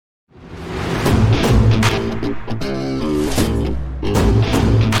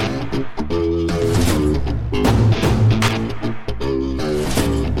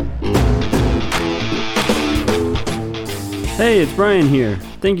Hey, it's Brian here.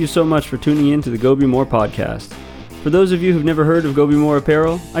 Thank you so much for tuning in to the Go Be More podcast. For those of you who've never heard of Go Be More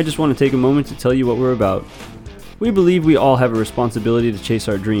Apparel, I just want to take a moment to tell you what we're about. We believe we all have a responsibility to chase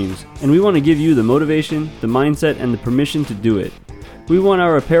our dreams, and we want to give you the motivation, the mindset, and the permission to do it. We want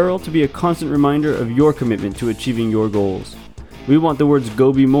our apparel to be a constant reminder of your commitment to achieving your goals. We want the words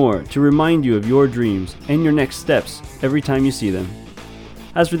Go Be More to remind you of your dreams and your next steps every time you see them.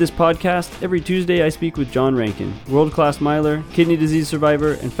 As for this podcast, every Tuesday I speak with John Rankin, world-class miler, kidney disease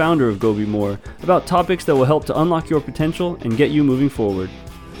survivor, and founder of Go Be More, about topics that will help to unlock your potential and get you moving forward.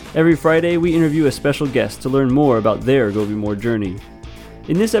 Every Friday, we interview a special guest to learn more about their Go Be More journey.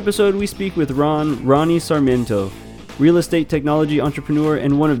 In this episode, we speak with Ronnie Sarmiento, real estate technology entrepreneur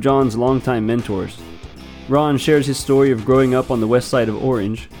and one of John's longtime mentors. Ron shares his story of growing up on the west side of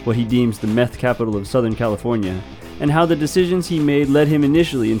Orange, what he deems the meth capital of Southern California, and how the decisions he made led him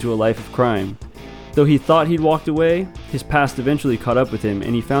initially into a life of crime. Though he thought he'd walked away, his past eventually caught up with him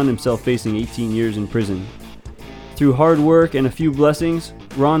and he found himself facing 18 years in prison. Through hard work and a few blessings,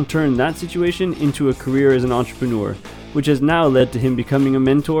 Ron turned that situation into a career as an entrepreneur, which has now led to him becoming a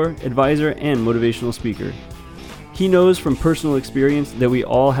mentor, advisor, and motivational speaker. He knows from personal experience that we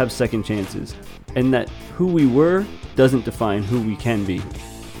all have second chances, and that who we were doesn't define who we can be.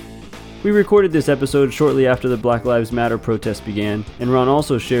 We recorded this episode shortly after the Black Lives Matter protests began, and Ron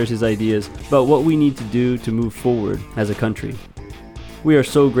also shares his ideas about what we need to do to move forward as a country. We are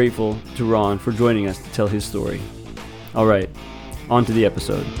so grateful to Ron for joining us to tell his story. All right, on to the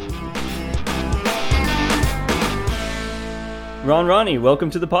episode. Ronnie,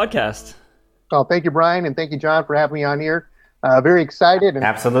 welcome to the podcast. Oh, thank you, Brian, and thank you, John, for having me on here. Very excited. And,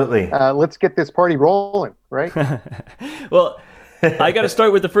 absolutely. Let's get this party rolling, right? Well, I got to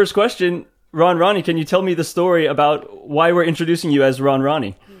start with the first question. Ronnie, can you tell me the story about why we're introducing you as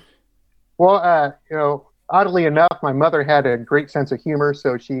Ronnie? Well, oddly enough, my mother had a great sense of humor,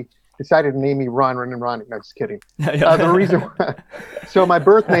 so she decided to name me Ronnie. No, just kidding. The reason, so my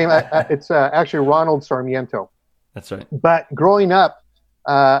birth name, it's actually Ronald Sarmiento. That's right. But growing up,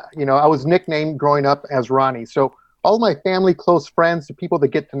 I was nicknamed growing up as Ronnie. So all my family, close friends, the people that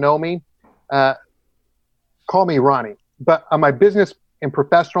get to know me, call me Ronnie. But on my business and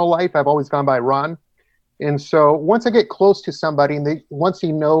professional life, I've always gone by Ron. And so once I get close to somebody, and once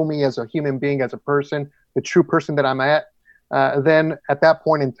they know me as a human being, as a person, the true person that I'm at, then at that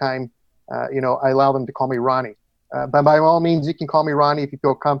point in time, I allow them to call me Ronnie. But by all means, you can call me Ronnie if you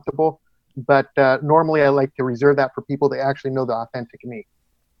feel comfortable. But normally I like to reserve that for people that actually know the authentic me.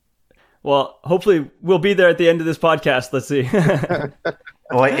 Well, hopefully we'll be there at the end of this podcast. Let's see.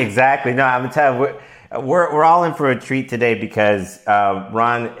 Well, exactly. No, I'm going to tell you, we're all in for a treat today because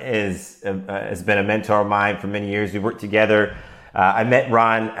Ron has been a mentor of mine for many years. We worked together. I met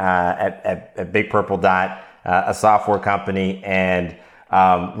Ron at Big Purple Dot, a software company, and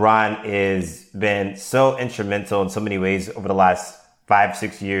Ron has been so instrumental in so many ways over the last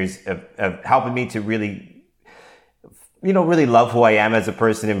 5-6 years of helping me to really love who I am as a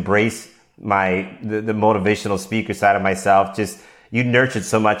person, embrace the motivational speaker side of myself. Just you nurtured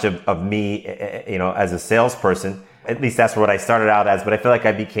so much of me, as a salesperson. At least that's what I started out as. But I feel like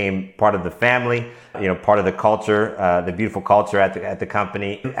I became part of the family, part of the culture, the beautiful culture at the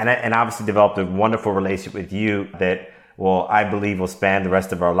company, and obviously developed a wonderful relationship with you that I believe will span the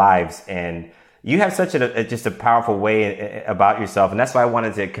rest of our lives. And you have such just a powerful way about yourself, and that's why I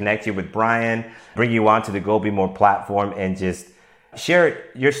wanted to connect you with Brian, bring you onto the Go Be More platform, and just share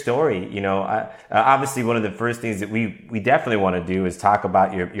your story. Obviously, one of the first things that we definitely want to do is talk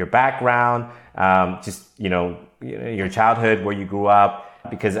about your background, your childhood, where you grew up,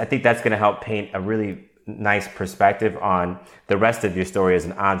 because I think that's going to help paint a really nice perspective on the rest of your story as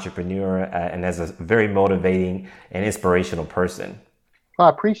an entrepreneur and as a very motivating and inspirational person. I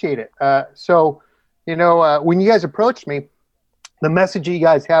appreciate it. When you guys approached me, the message you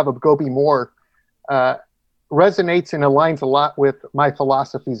guys have of Go Be More resonates and aligns a lot with my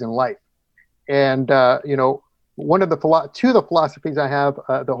philosophies in life. And, one of two of the philosophies I have,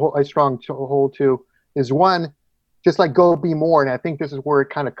 I strong hold to is one, just like Go Be More. And I think this is where it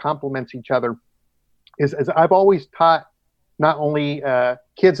kind of complements each other is I've always taught not only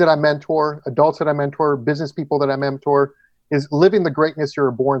kids that I mentor, adults that I mentor, business people that I mentor, is living the greatness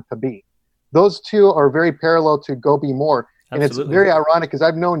you're born to be. Those two are very parallel to Go Be More. And Absolutely. It's very ironic because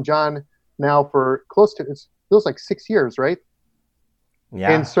I've known John now for it feels like 6 years, right?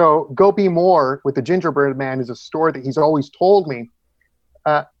 Yeah. And so Go Be More with the Gingerbread Man is a story that he's always told me.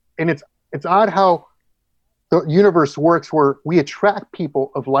 And it's odd how the universe works where we attract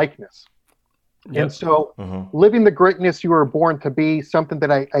people of likeness. Yep. And so living the greatness you were born to be, something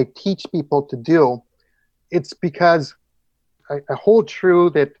that I teach people to do, it's because I hold true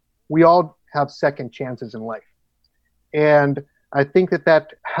that we all have second chances in life. And I think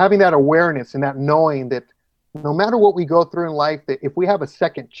that having that awareness and that knowing that no matter what we go through in life, that if we have a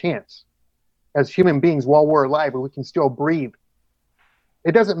second chance as human beings while we're alive and we can still breathe,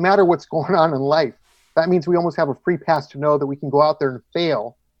 it doesn't matter what's going on in life. That means we almost have a free pass to know that we can go out there and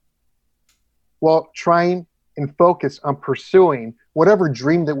fail while trying and focus on pursuing whatever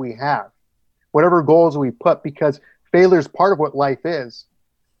dream that we have, whatever goals we put, because failure is part of what life is.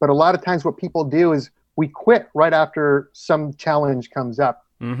 But a lot of times what people do is we quit right after some challenge comes up,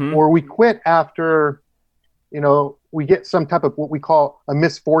 or we quit after, we get some type of what we call a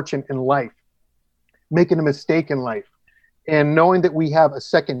misfortune in life, making a mistake in life, and knowing that we have a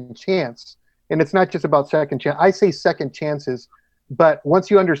second chance. And it's not just about second chance. I say second chances, but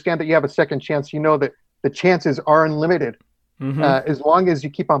once you understand that you have a second chance, you know that the chances are unlimited as long as you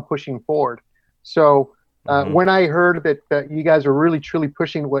keep on pushing forward. So when I heard that you guys are really truly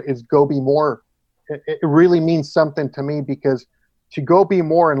pushing what is Go Be More, it really means something to me, because to go be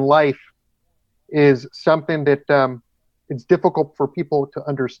more in life is something that it's difficult for people to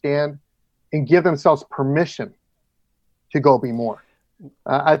understand and give themselves permission to go be more.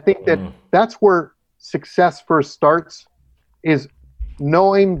 I think that that's where success first starts, is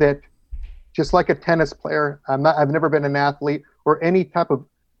knowing that just like a tennis player, I've never been an athlete or any type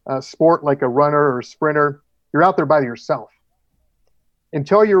of sport like a runner or sprinter. You're out there by yourself.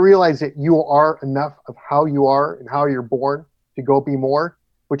 Until you realize that you are enough of how you are and how you're born to go be more,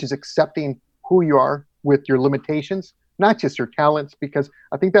 which is accepting who you are with your limitations, not just your talents, because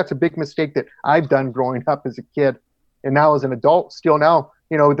I think that's a big mistake that I've done growing up as a kid. And now as an adult, still now,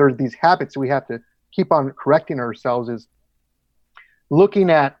 there's these habits we have to keep on correcting ourselves, is looking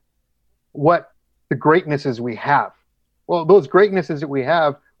at what the greatnesses we have. Well, those greatnesses that we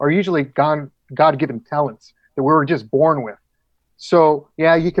have are usually God-given talents that we were just born with. So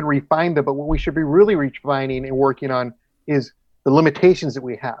yeah, you can refine them, but what we should be really refining and working on is the limitations that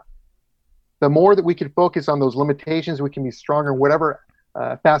we have. The more that we can focus on those limitations, we can be stronger in whatever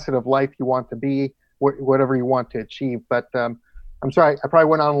facet of life you want to be, whatever you want to achieve. But I'm sorry, I probably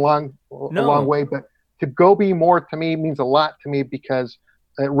went on a long way, but to go be more to me means a lot to me, because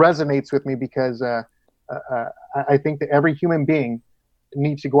it resonates with me, because I think that every human being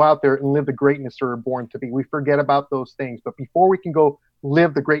needs to go out there and live the greatness we were born to be. We forget about those things, but before we can go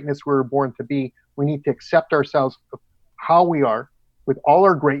live the greatness we were born to be, we need to accept ourselves of how we are with all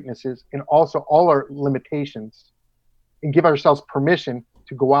our greatnesses and also all our limitations, and give ourselves permission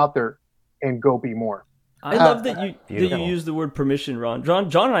to go out there and go be more. I love that you use the word permission, Ron. John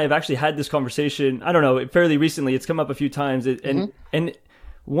and I have actually had this conversation, I don't know, fairly recently. It's come up a few times. And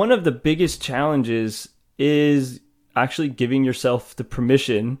one of the biggest challenges is actually giving yourself the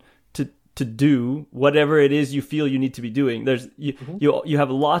permission to do whatever it is you feel you need to be doing. You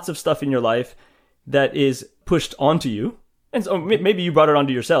have lots of stuff in your life that is pushed onto you. And so maybe you brought it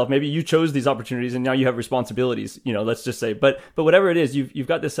onto yourself. Maybe you chose these opportunities and now you have responsibilities, let's just say. But whatever it is, you've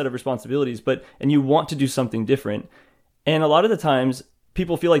got this set of responsibilities, and you want to do something different. And a lot of the times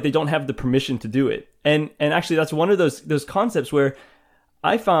people feel like they don't have the permission to do it. And actually that's one of those concepts where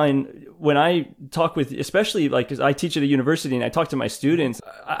I find when I talk with, especially because I teach at a university and I talk to my students,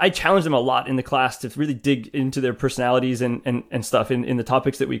 I challenge them a lot in the class to really dig into their personalities and stuff in the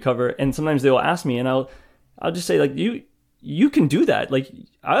topics that we cover. And sometimes they'll ask me, and I'll just say, you can do that.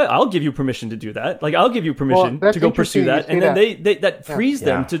 I'll give you permission to do that. I'll give you permission to go pursue that. And then that frees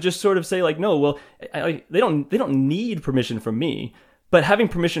them to just sort of say no, they don't need permission from me, but having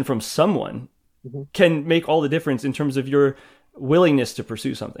permission from someone can make all the difference in terms of your willingness to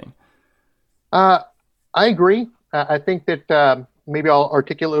pursue something. I agree. I think that maybe I'll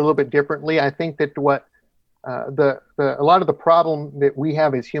articulate a little bit differently. I think that what a lot of the problem that we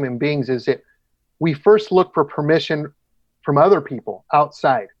have as human beings is that we first look for permission from other people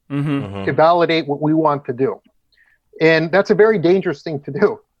outside to validate what we want to do. And that's a very dangerous thing to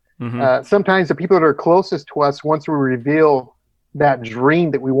do. Sometimes the people that are closest to us, once we reveal that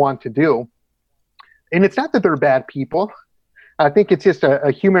dream that we want to do, and it's not that they're bad people, I think it's just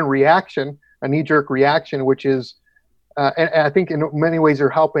a human reaction, a knee-jerk reaction, which is, and I think in many ways they're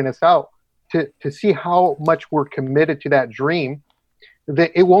helping us out to see how much we're committed to that dream,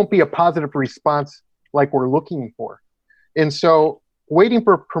 that it won't be a positive response like we're looking for. And so waiting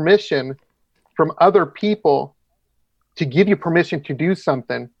for permission from other people to give you permission to do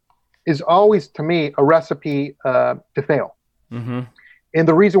something is always, to me, a recipe to fail. And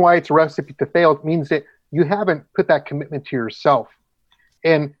the reason why it's a recipe to fail means that you haven't put that commitment to yourself.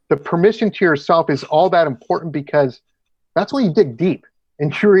 And the permission to yourself is all that important, because that's when you dig deep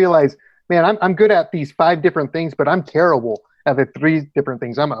and you realize, man, I'm good at these 5 different things, but I'm terrible the three different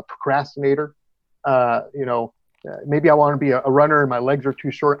things. I'm a procrastinator. Maybe I want to be a runner and my legs are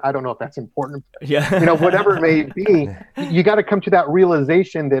too short. I don't know if that's important. Yeah. Whatever it may be, you got to come to that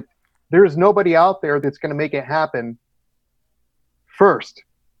realization that there's nobody out there that's going to make it happen first.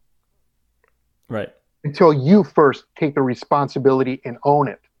 Right. Until you first take the responsibility and own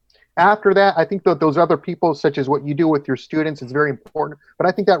it. After that, I think that those other people, such as what you do with your students, is very important. But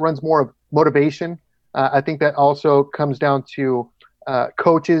I think that runs more of motivation. I think that also comes down to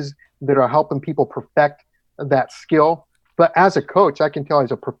coaches that are helping people perfect that skill. But as a coach, I can tell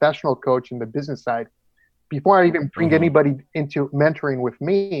as a professional coach in the business side, before I even bring anybody into mentoring with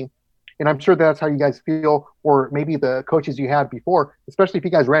me, and I'm sure that's how you guys feel, or maybe the coaches you had before, especially if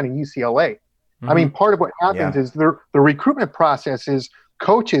you guys ran in UCLA. I mean, part of what happens is the recruitment process is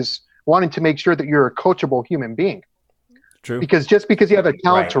coaches wanting to make sure that you're a coachable human being. True. Because just because you have a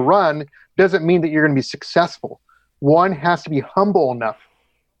talent to run doesn't mean that you're going to be successful. One has to be humble enough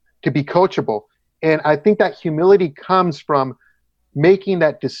to be coachable. And I think that humility comes from making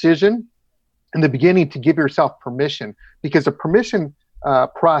that decision in the beginning to give yourself permission, because the permission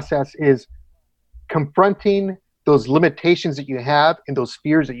process is confronting those limitations that you have and those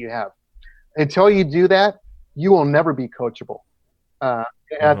fears that you have. Until you do that, you will never be coachable. And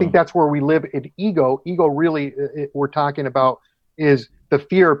I think that's where we live in ego. Ego really, we're talking about, is the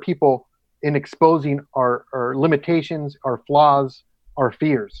fear of people in exposing our limitations, our flaws, our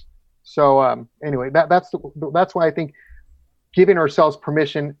fears. So anyway, that's why I think giving ourselves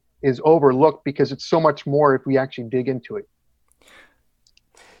permission is overlooked, because it's so much more if we actually dig into it.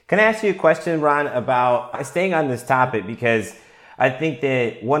 Can I ask you a question, Ron, about staying on this topic? Because I think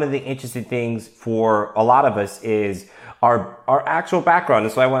that one of the interesting things for a lot of us is our actual background.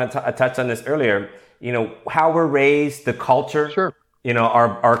 And so I want to touch on this earlier, how we're raised, the culture, Sure.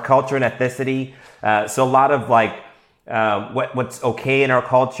 Our culture and ethnicity. So a lot of what's okay in our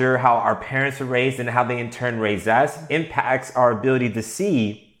culture, how our parents are raised and how they in turn raise us, impacts our ability to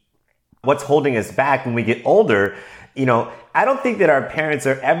see what's holding us back when we get older. I don't think that our parents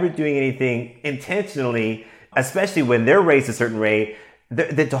are ever doing anything intentionally, especially when they're raised a certain way,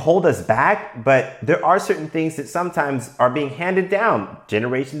 that to hold us back. But there are certain things that sometimes are being handed down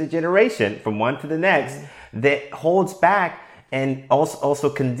generation to generation from one to the next that holds back and also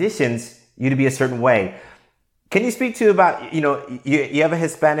conditions you to be a certain way. Can you speak to about, you have a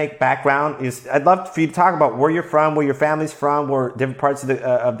Hispanic background. I'd love for you to talk about where you're from, where your family's from, where different parts of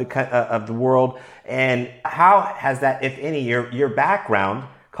the world, and how has that, if any, your background,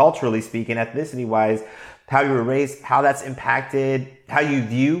 culturally speaking, ethnicity wise, how you were raised, how that's impacted, how you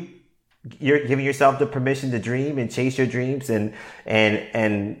view you're giving yourself the permission to dream and chase your dreams,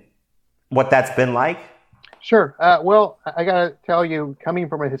 and what that's been like. Sure. Well, I got to tell you, coming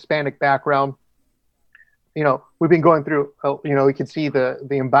from a Hispanic background, we've been going through, we can see the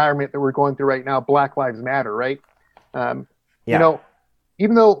environment that we're going through right now. Black Lives Matter, right?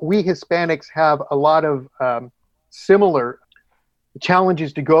 Even though we Hispanics have a lot of similar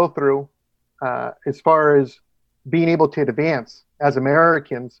challenges to go through as far as being able to advance as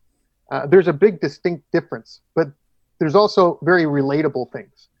Americans, there's a big distinct difference, but there's also very relatable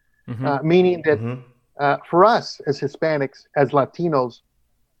things, meaning that for us as Hispanics, as Latinos,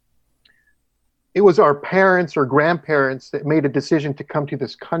 it was our parents or grandparents that made a decision to come to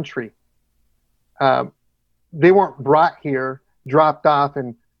this country. They weren't brought here, dropped off,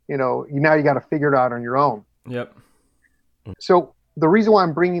 and now you got to figure it out on your own. Yep. So the reason why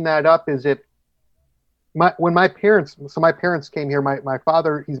I'm bringing that up is that when my parents came here. My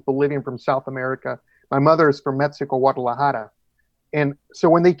father, he's Bolivian from South America. My mother is from Mexico, Guadalajara. And so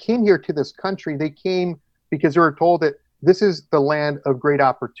when they came here to this country, they came because they were told that this is the land of great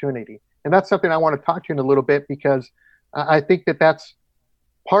opportunity. And that's something I want to talk to you in a little bit, because I think that that's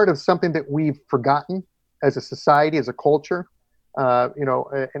part of something that we've forgotten as a society, as a culture.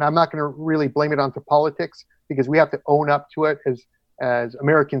 And I'm not going to really blame it onto politics, because we have to own up to it as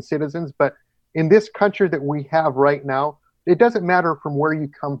American citizens. But in this country that we have right now, it doesn't matter from where you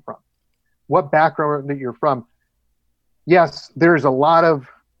come from, what background that you're from. Yes, there's a lot of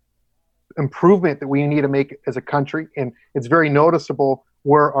improvement that we need to make as a country, and it's very noticeable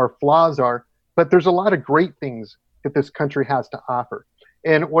where our flaws are, but there's a lot of great things that this country has to offer.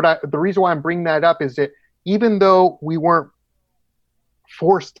 And the reason why I'm bringing that up is that even though we weren't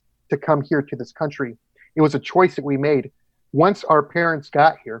forced to come here to this country, it was a choice that we made. Once our parents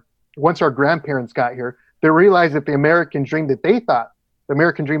got here, once our grandparents got here, they realized that the American dream that they thought, the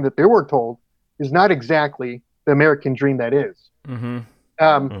American dream that they were told, is not exactly the American dream that is.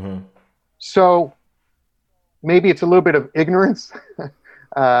 So maybe it's a little bit of ignorance,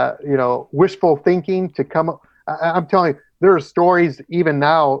 wishful thinking to come. I'm telling you, there are stories even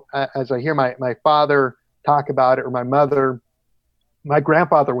now, as I hear my father talk about it, or my mother, my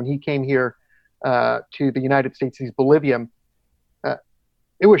grandfather, when he came here to the United States, he's Bolivian,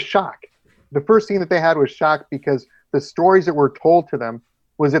 it was shock. The first thing that they had was shock because the stories that were told to them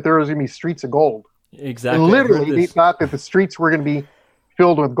was that there was going to be streets of gold. Exactly. And literally, they thought that the streets were going to be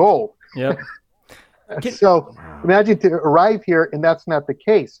filled with gold. Yep. So imagine to arrive here, and that's not the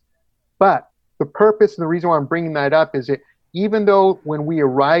case. But the purpose and the reason why I'm bringing that up is that even though when we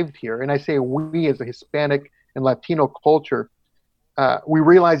arrived here, and I say we as a Hispanic and Latino culture, we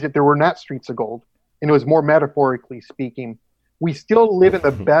realized that there were not streets of gold, and it was more metaphorically speaking, we still live in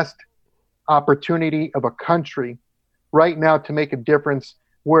the best opportunity of a country right now to make a difference,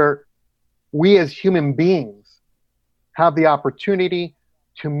 where we as human beings have the opportunity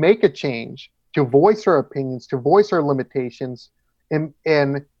to make a change, to voice our opinions, to voice our limitations, and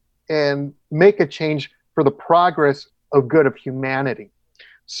make a change for the progress of good of humanity.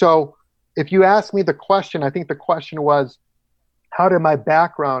 So if you ask me the question, I think the question was, how did my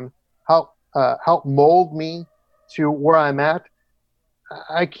background help mold me to where I'm at?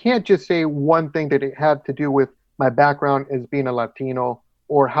 I can't just say one thing that it had to do with my background as being a Latino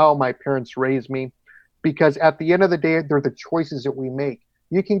or how my parents raised me, because at the end of the day, they're the choices that we make.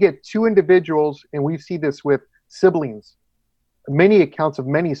 You can get two individuals, and we see this with siblings, many accounts of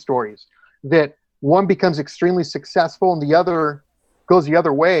many stories, that one becomes extremely successful and the other goes the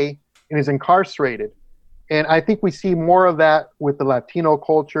other way and is incarcerated. And I think we see more of that with the Latino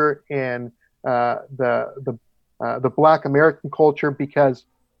culture and the Black American culture, because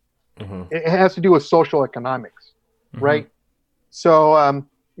it has to do with social economics, right? So,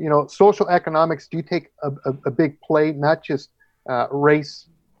 social economics do take a big play, not just race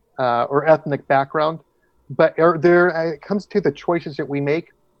or ethnic background, but it comes to the choices that we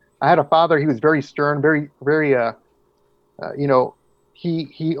make. I had a father, he was very stern, very, very,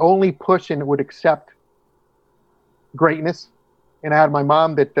 he only pushed and would accept greatness. And I had my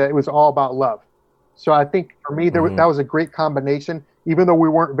mom that it was all about love. So I think for me, that was a great combination, even though we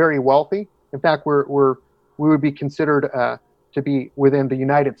weren't very wealthy. In fact, we would be considered to be within the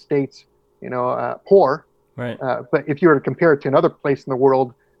United States, poor. Right. But if you were to compare it to another place in the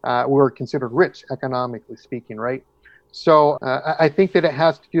world, we were considered rich, economically speaking, right? So I think that it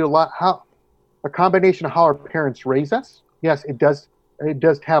has to do a combination of how our parents raise us. Yes, it does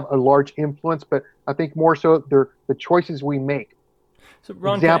have a large influence, but I think more so the choices we make. So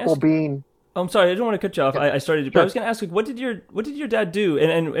Ron, example being. Oh, I'm sorry, I don't want to cut you off. I started. Sure. But I was going to ask, what did your dad do,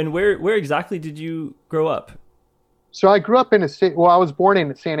 and where exactly did you grow up? So I grew up in a city. Well, I was born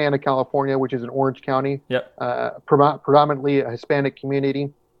in Santa Ana, California, which is in Orange County. Yep. Predominantly a Hispanic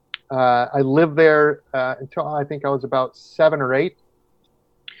community. I lived there until I think I was about 7 or 8.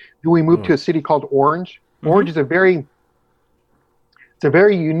 Then we moved to a city called Orange. Orange is a very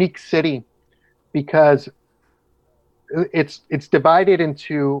unique city because it's divided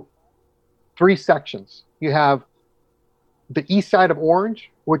into 3 sections. You have the east side of Orange,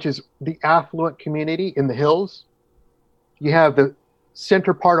 which is the affluent community in the hills. You have the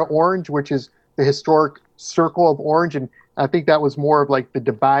center part of Orange, which is the historic circle of Orange, and I think that was more of like the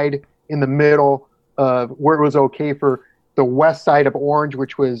divide in the middle of where it was okay for the west side of Orange,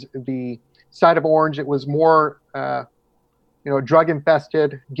 which was the side of Orange. It was more, drug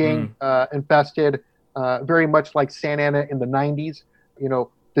infested, gang infested, very much like Santa Ana in the 90s.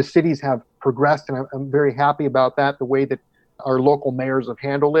 The cities have progressed, and I'm very happy about that, the way that our local mayors have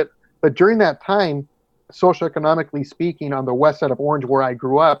handled it. But during that time, socioeconomically speaking, on the west side of Orange, where I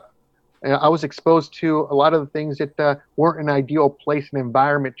grew up, I was exposed to a lot of the things that weren't an ideal place and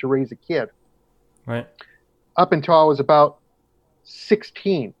environment to raise a kid. Right. Up until I was about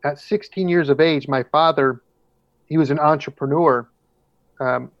 16. At 16 years of age, my father, he was an entrepreneur.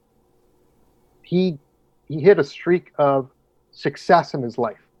 He hit a streak of success in his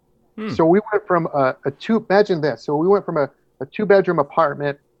life. So we went from imagine this. So we went from a 2-bedroom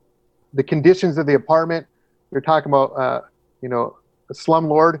apartment. The conditions of the apartment, you're talking about, a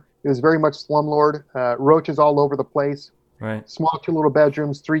slumlord. It was very much slumlord. Roaches all over the place. Right. Small 2 little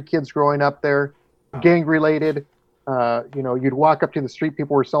bedrooms, 3 kids growing up there, gang related. You'd walk up to the street,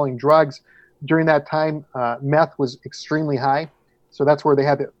 people were selling drugs. During that time, meth was extremely high. So that's where they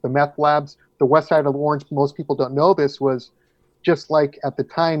had the meth labs. The west side of Orange, most people don't know this, was just like at the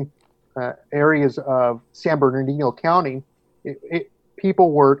time, areas of San Bernardino County,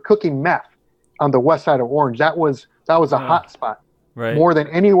 people were cooking meth on the west side of Orange. That was a hot spot, right, more than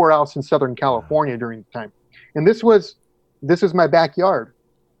anywhere else in Southern California during the time. And this was my backyard.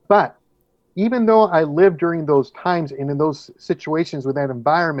 But even though I lived during those times and in those situations with that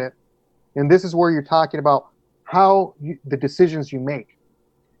environment, and this is where you're talking about the decisions you make.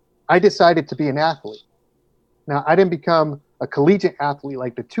 I decided to be an athlete. Now, I didn't become a collegiate athlete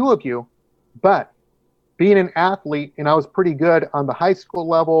like the two of you, but being an athlete, and I was pretty good on the high school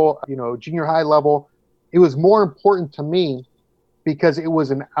level, junior high level, it was more important to me because it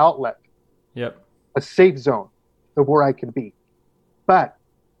was an outlet, a safe zone of where I could be. But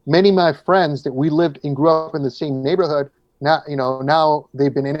many of my friends that we lived and grew up in the same neighborhood, now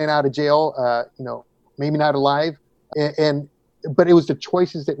they've been in and out of jail, maybe not alive. But it was the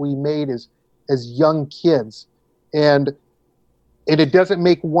choices that we made as young kids. And it doesn't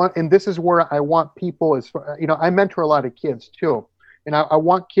make one, and this is where I want people, I mentor a lot of kids too. And I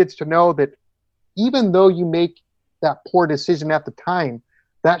want kids to know that even though you make that poor decision at the time,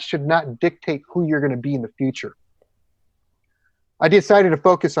 that should not dictate who you're going to be in the future. I decided to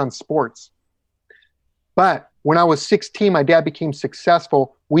focus on sports. But when I was 16, my dad became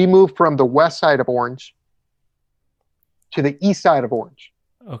successful. We moved from the west side of Orange to the east side of Orange.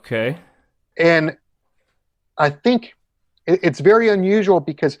 Okay. And I think it's very unusual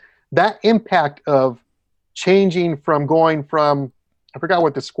because that impact of changing from going from, I forgot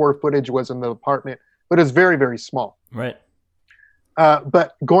what the square footage was in the apartment, but it was very, very small. Right.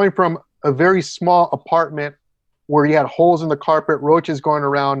 But going from a very small apartment where you had holes in the carpet, roaches going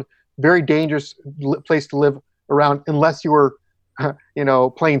around, very dangerous place to live around unless you were,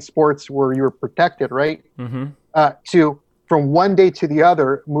 playing sports where you were protected, right? Mm-hmm. To from one day to the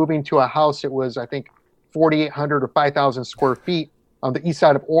other, moving to a house that was, I think, 4,800 or 5,000 square feet on the east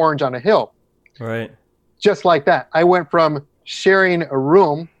side of Orange on a hill. Right. Just like that. I went from sharing a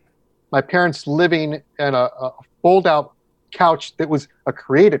room, my parents living in a fold-out couch that was a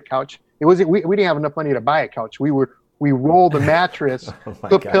created couch. It wasn't. We didn't have enough money to buy a couch. We rolled the mattress,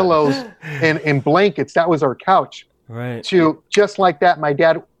 put pillows and blankets. That was our couch. Right. To just like that,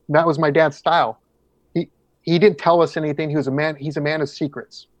 that was my dad's style. He didn't tell us anything. He's a man of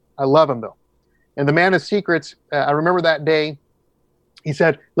secrets. I love him though. And the man of secrets, I remember that day, he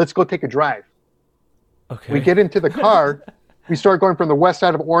said, let's go take a drive. Okay. We get into the car. We start going from the west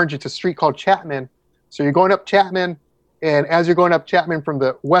side of Orange. It's a street called Chapman. So you're going up Chapman. And as you're going up Chapman from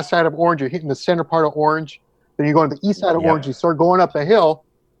the west side of Orange, you're hitting the center part of Orange. Then you go to the east side of Orange. You start going up a hill.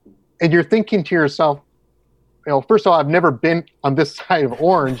 And you're thinking to yourself, first of all, I've never been on this side of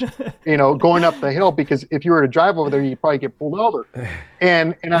Orange, going up the hill, because if you were to drive over there, you'd probably get pulled over.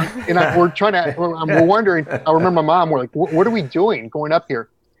 And we're wondering, I remember my mom, we're like, what are we doing going up here?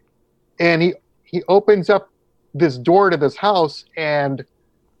 And he opens up this door to this house. And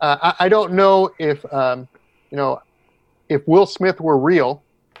I don't know if Will Smith were real,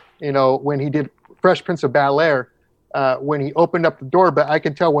 when he did Fresh Prince of Bel-Air, when he opened up the door, but I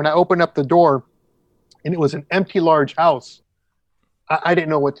can tell when I opened up the door, and it was an empty, large house, I didn't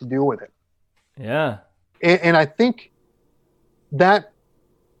know what to do with it. Yeah. And I think that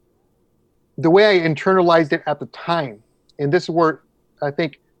the way I internalized it at the time, and this is where I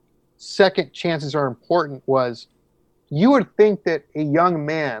think second chances are important, was you would think that a young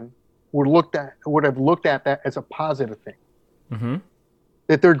man would have looked at that as a positive thing. Mm-hmm.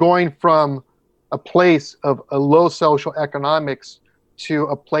 That they're going from a place of a low social economics to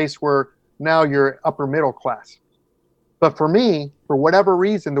a place where now you're upper middle class. But for me, for whatever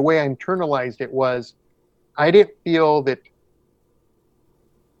reason, the way I internalized it was I didn't feel that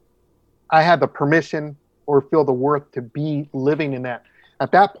I had the permission or feel the worth to be living in that.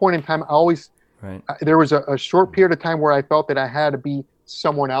 At that point in time, there was a short period of time where I felt that I had to be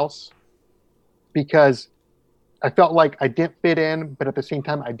someone else because I felt like I didn't fit in, but at the same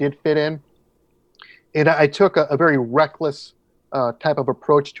time, I did fit in. And I took a very reckless type of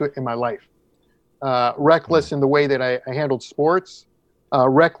approach to it in my life. Reckless in the way that I handled sports,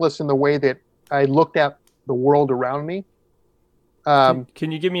 reckless in the way that I looked at the world around me.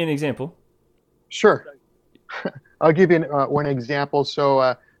 Can you give me an example? Sure. I'll give you one example.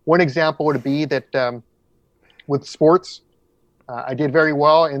 So one example would be that with sports, I did very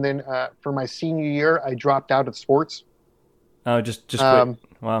well. And then for my senior year, I dropped out of sports. Oh, just quit.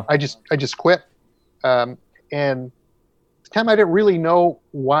 Wow. I just quit. And time I didn't really know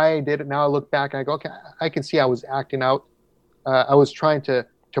why I did it. Now I look back and I go, okay, I can see I was acting out. I was trying to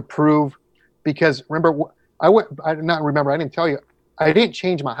prove, because remember, I didn't tell you, I didn't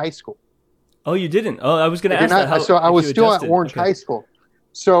change my high school. Oh, you didn't? Oh, I was going to ask that. So I was still at Orange High School.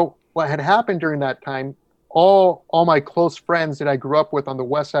 So what had happened during that time, all my close friends that I grew up with on the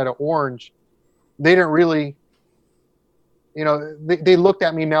west side of Orange, they didn't really, they looked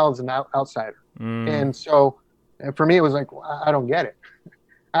at me now as an outsider. Mm. And so for me, it was like, well, I don't get it.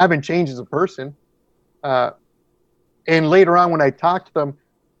 I haven't changed as a person. And later on, when I talked to them,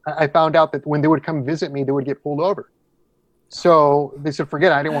 I found out that when they would come visit me, they would get pulled over. So they said,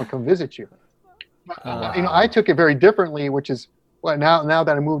 forget it, I didn't want to come visit you. I took it very differently, which is, well, now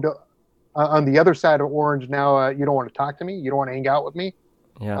that I moved on the other side of Orange, now you don't want to talk to me, you don't want to hang out with me.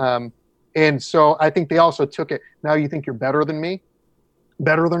 Yeah. And so I think they also took it, now you think you're better than me,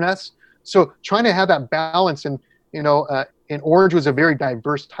 better than us. So trying to have that balance, and and Orange was a very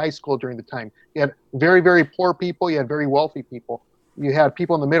diverse high school during the time. You had very, very poor people, you had very wealthy people, you had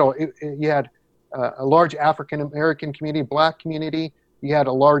people in the middle. You had a large African American community, Black community. You had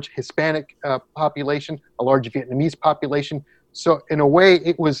a large Hispanic population, a large Vietnamese population. So in a way,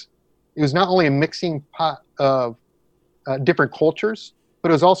 it was not only a mixing pot of different cultures, but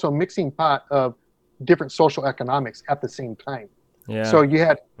it was also a mixing pot of different social economics at the same time. Yeah. So you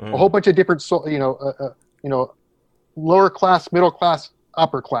had a whole bunch of different, lower class, middle class,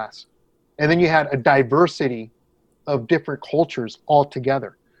 upper class, and then you had a diversity of different cultures all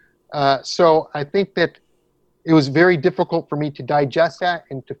together. So I think that it was very difficult for me to digest that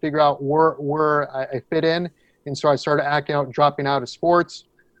and to figure out where I fit in. And so I started acting out, dropping out of sports,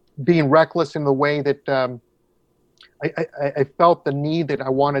 being reckless in the way that I felt the need that I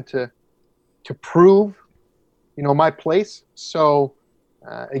wanted to prove, my place. So,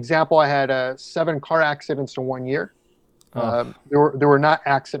 example, I had 7 car accidents in 1 year. There were not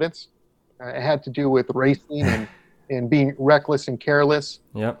accidents. It had to do with racing and being reckless and careless.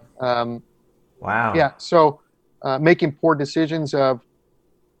 Yep. Wow. Yeah. So making poor decisions of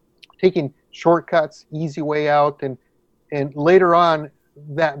taking shortcuts, easy way out, and later on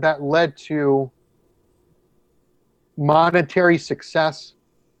that led to monetary success,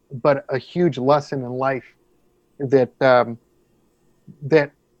 but a huge lesson in life that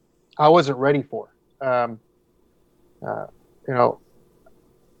that I wasn't ready for.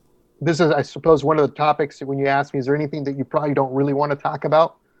 This is, I suppose, one of the topics that when you ask me, is there anything that you probably don't really want to talk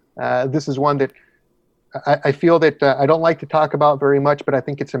about? This is one that I feel that I don't like to talk about very much, but I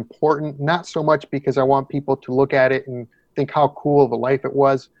think it's important, not so much because I want people to look at it and think how cool of a life it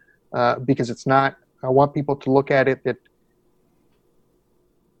was, because it's not. I want people to look at it that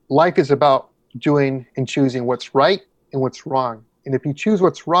life is about doing and choosing what's right and what's wrong. And if you choose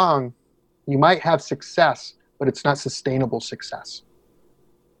what's wrong, you might have success, but it's not sustainable success.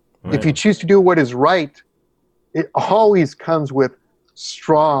 Right. If you choose to do what is right, it always comes with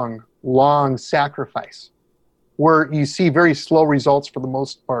strong, long sacrifice, where you see very slow results for the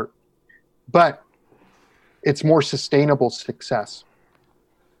most part, but it's more sustainable success.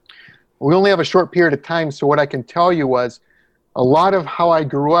 We only have a short period of time, so what I can tell you was a lot of how I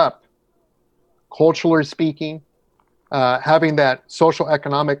grew up, culturally speaking, having that social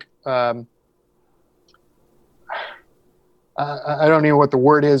economic, I don't even know what the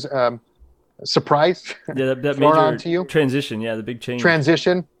word is, surprise. Yeah, that major transition. Yeah, the big change.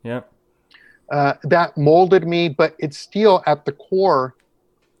 Transition. Yeah. That molded me, but it's still at the core,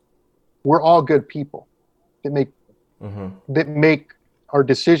 we're all good people that make our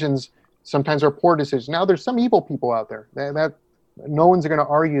decisions. Sometimes are poor decisions. Now, there's some evil people out there. That no one's going to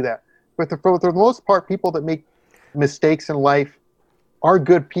argue that. But for the most part, people that make mistakes in life are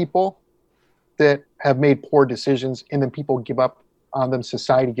good people that have made poor decisions, and then people give up on them.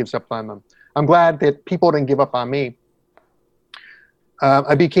 Society gives up on them. I'm glad that people didn't give up on me.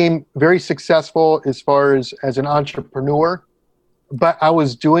 I became very successful as far as an entrepreneur, but I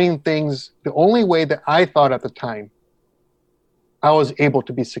was doing things the only way that I thought at the time I was able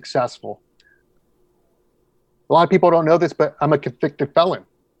to be successful. A lot of people don't know this, but I'm a convicted felon.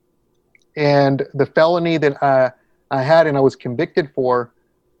 And the felony that I had and I was convicted for,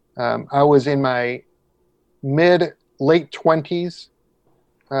 I was in my late 20s,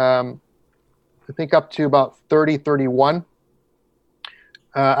 I think up to about 30, 31.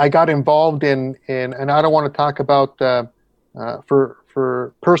 I got involved in and I don't want to talk about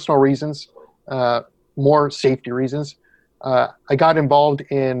for personal reasons, more safety reasons. I got involved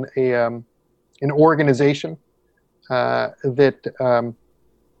in an organization that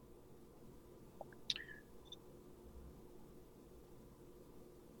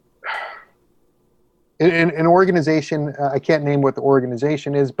an organization, I can't name what the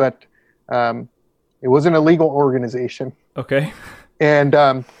organization is, but it was an illegal organization. Okay. And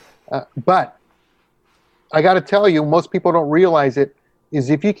but I got to tell you, most people don't realize it,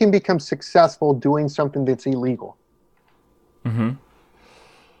 is if you can become successful doing something that's illegal,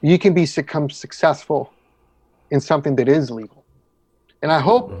 you can become successful in something that is legal. And I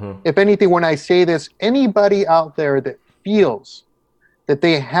hope, if anything, when I say this, anybody out there that feels that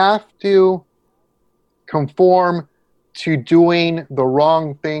they have to conform to doing the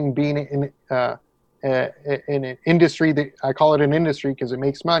wrong thing, being in an industry that I call it an industry because it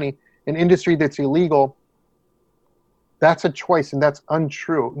makes money, an industry that's illegal, that's a choice, and that's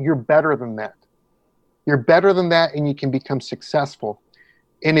untrue. You're better than that. You're better than that, and you can become successful.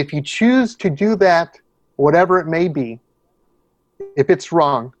 And if you choose to do that, whatever it may be, if it's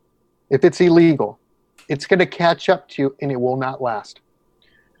wrong, if it's illegal, it's going to catch up to you, and it will not last.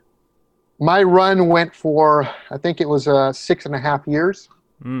 My run went for, I think it was 6.5 years.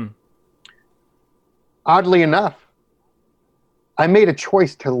 Oddly enough, I made a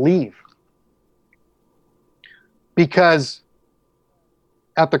choice to leave because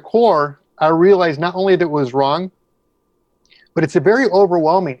at the core, I realized not only that it was wrong, but it's a very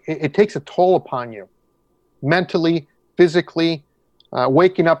overwhelming. It takes a toll upon you, mentally, physically,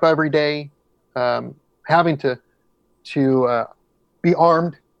 waking up every day, having to be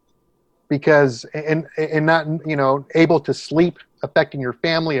armed because and not able to sleep, affecting your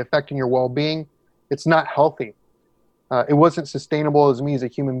family, affecting your well-being. It's not healthy. It wasn't sustainable as me as a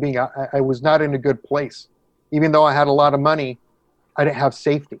human being. I was not in a good place. Even though I had a lot of money, I didn't have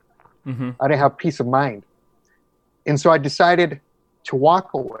safety. Mm-hmm. I didn't have peace of mind. And so I decided to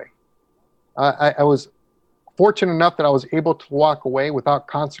walk away. I was fortunate enough that I was able to walk away without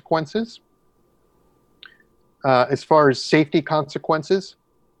consequences, as far as safety consequences.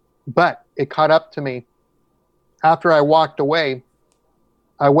 But it caught up to me. After I walked away,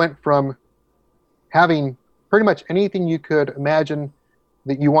 I went from having pretty much anything you could imagine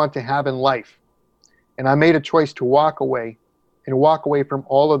that you want to have in life. And I made a choice to walk away and walk away from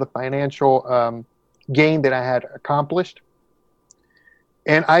all of the financial gain that I had accomplished.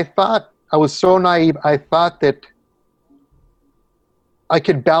 And I thought, I was so naive, I thought that I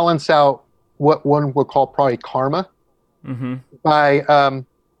could balance out what one would call probably karma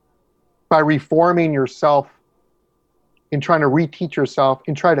by reforming yourself and trying to reteach yourself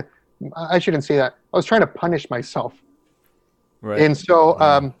and I shouldn't say that. I was trying to punish myself. Right. And so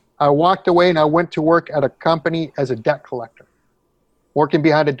I walked away and I went to work at a company as a debt collector, working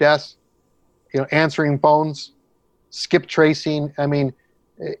behind a desk, answering phones, skip tracing. I mean,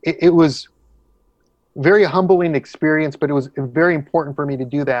 it was very humbling experience, but it was very important for me to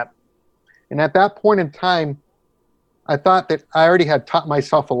do that. And at that point in time, I thought that I already had taught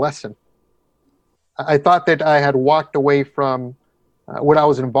myself a lesson. I thought that I had walked away from what I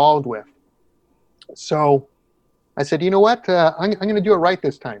was involved with. So I said, you know what? I'm going to do it right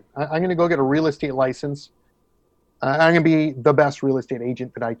this time. I'm going to go get a real estate license. I'm going to be the best real estate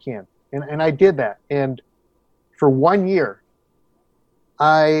agent that I can. And I did that. And for 1 year,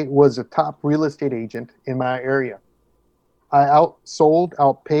 I was a top real estate agent in my area. I outsold,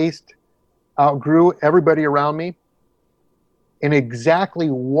 outpaced, outgrew everybody around me. In exactly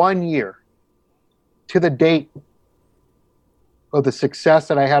 1 year, to the date of the success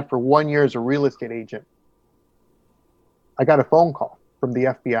that I had for 1 year as a real estate agent, I got a phone call from the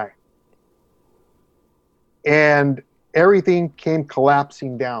FBI. And everything came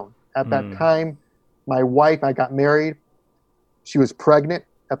collapsing down. At that time, my wife, I got married. She was pregnant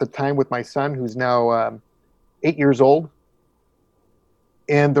at the time with my son, who's now 8 years old.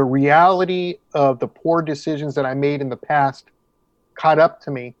 And the reality of the poor decisions that I made in the past caught up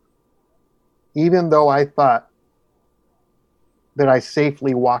to me, even though I thought that I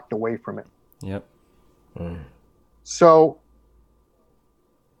safely walked away from it. Yep. So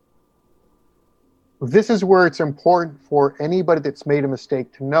this is where it's important for anybody that's made a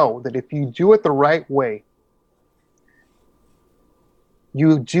mistake to know that if you do it the right way,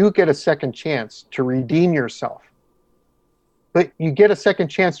 you do get a second chance to redeem yourself. But you get a second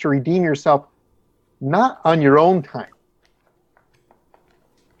chance to redeem yourself not on your own time.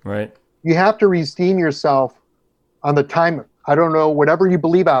 Right. You have to redeem yourself on the time, I don't know, whatever you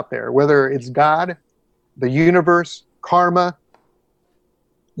believe out there, whether it's God, the universe, karma,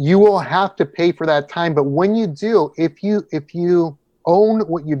 you will have to pay for that time. But when you do, if you own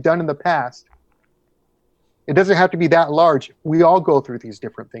what you've done in the past, it doesn't have to be that large. We all go through these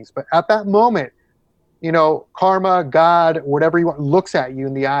different things. But at that moment, karma, God, whatever you want, looks at you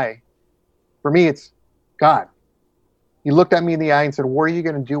in the eye. For me, it's God. He looked at me in the eye and said, what are you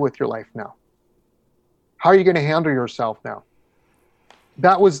going to do with your life now? How are you going to handle yourself now?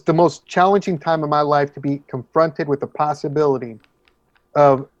 That was the most challenging time of my life, to be confronted with the possibility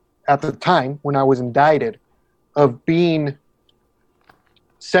of, at the time when I was indicted, of being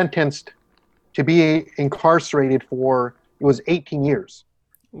sentenced to be incarcerated for, it was 18 years.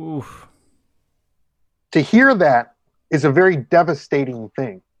 Oof. To hear that is a very devastating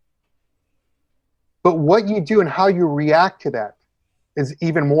thing. But what you do and how you react to that is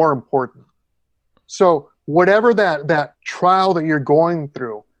even more important. So whatever that trial that you're going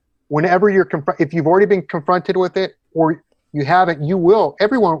through, whenever you're if you've already been confronted with it or you haven't, you will.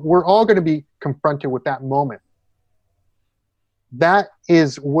 Everyone, we're all going to be confronted with that moment. That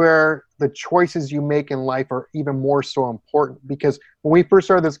is where the choices you make in life are even more so important, because when we first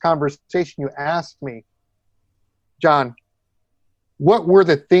started this conversation, you asked me, John, what were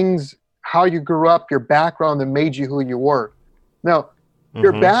the things, how you grew up, your background that made you who you were? Now,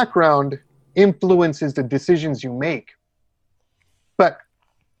 your background influences the decisions you make. But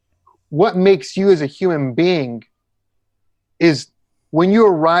what makes you as a human being is when you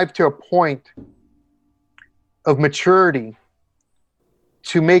arrive to a point of maturity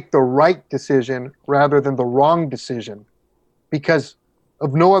to make the right decision rather than the wrong decision, because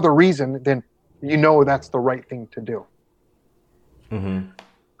of no other reason than you know that's the right thing to do.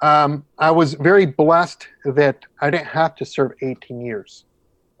 I was very blessed that I didn't have to serve 18 years.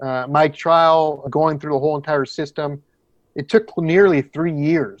 My trial, going through the whole entire system, it took nearly 3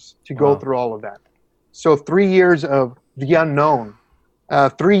 years to go through all of that. So 3 years of the unknown,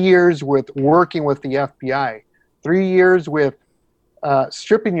 3 years with working with the FBI, 3 years with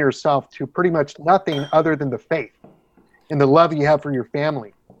stripping yourself to pretty much nothing other than the faith and the love you have for your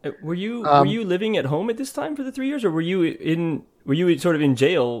family. Were you living at home at this time for the 3 years, or were you sort of in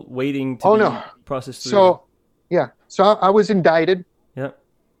jail waiting to be processed through? So I was indicted. Yeah.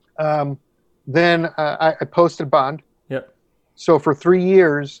 Then I posted bond. Yeah. So for 3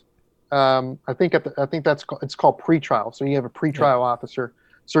 years, I think it's called pretrial. So you have a pretrial officer.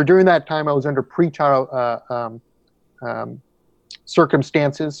 So during that time, I was under pretrial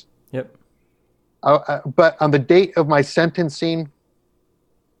circumstances. Yep. But on the date of my sentencing,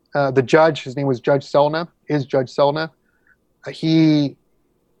 the judge, his name was Judge Selna,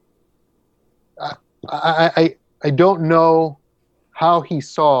 I don't know how he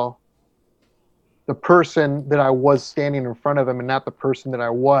saw the person that I was standing in front of him and not the person that I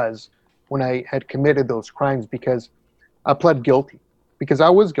was when I had committed those crimes, because I pled guilty, because I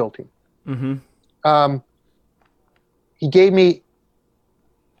was guilty. He gave me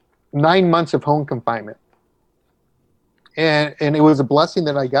 9 months of home confinement. And it was a blessing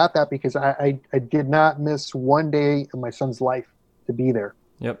that I got that, because I did not miss one day of my son's life to be there.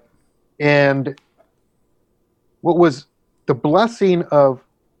 Yep. And what was the blessing of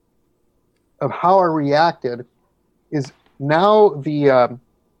how I reacted is now the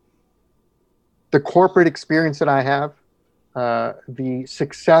corporate experience that I have, the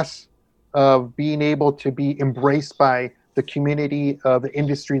success of being able to be embraced by the community of the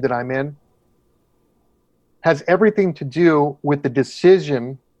industry that I'm in, has everything to do with the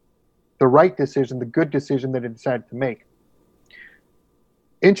decision, the right decision, the good decision that I decided to make.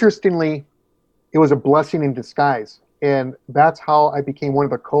 Interestingly, it was a blessing in disguise. And that's how I became one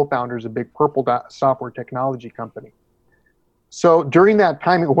of the co-founders of Big Purple software technology company. So during that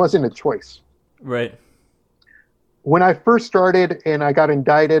time, it wasn't a choice. Right. When I first started and I got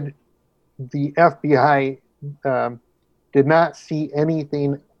indicted, the FBI did not see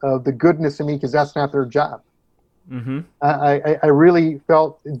anything of the goodness in me, because that's not their job. I really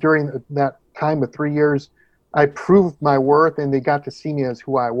felt during that time of 3 years, I proved my worth, and they got to see me as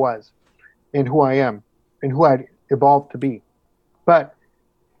who I was and who I am and who I'd evolved to be. But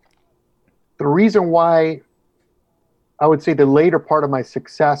the reason why I would say the later part of my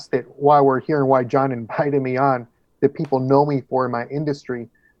success, that why we're here and why John invited me on, that people know me for in my industry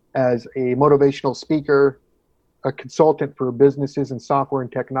as a motivational speaker, a consultant for businesses in software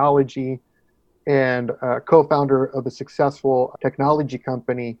and technology, and co-founder of a successful technology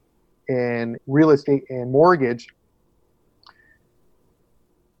company in real estate and mortgage,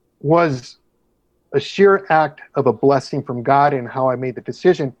 was a sheer act of a blessing from God in how I made the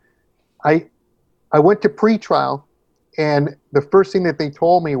decision. I went to pretrial, and the first thing that they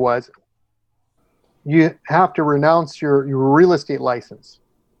told me was, you have to renounce your real estate license.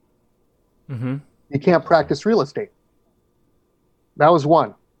 You can't practice real estate. That was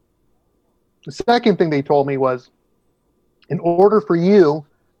one. The second thing they told me was, in order for you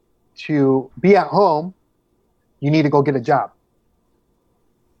to be at home, you need to go get a job.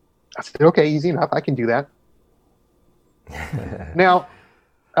 I said, okay, easy enough. I can do that. Now,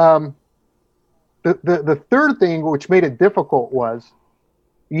 the third thing, which made it difficult, was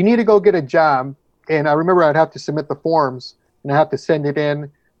you need to go get a job. And I remember I'd have to submit the forms and I have to send it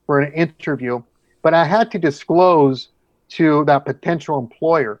in for an interview. But I had to disclose to that potential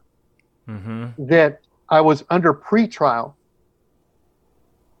employer that I was under pretrial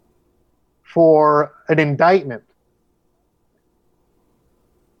for an indictment.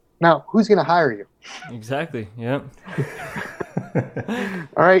 Now, who's going to hire you? Exactly. Yeah.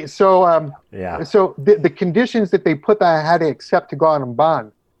 All right. So, so the conditions that they put that I had to accept to go out on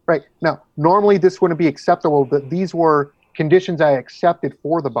bond, Right. Now, normally this wouldn't be acceptable, but these were conditions I accepted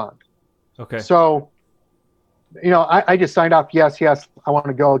for the bond. Okay. So, I just signed off, yes, I want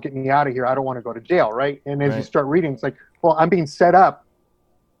to go, get me out of here. I don't want to go to jail, right? And as you start reading, it's like, well, I'm being set up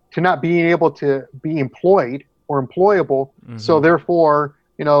to not being able to be employed or employable. Mm-hmm. So therefore,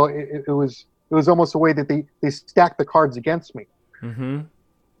 it was almost a way that they stacked the cards against me. Mm-hmm.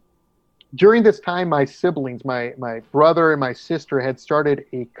 During this time, my siblings, my brother and my sister had started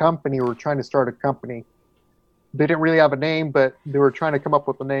a company, or were trying to start a company. They didn't really have a name, but they were trying to come up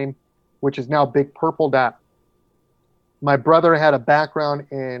with a name, which is now Big Purple Dot. My brother had a background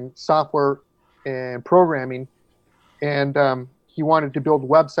in software and programming, and he wanted to build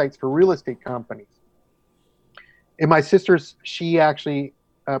websites for real estate companies. And my sister, she actually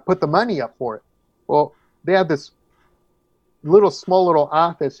put the money up for it. Well, they had this small little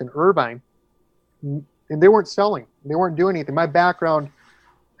office in Irvine, and they weren't selling. They weren't doing anything. My background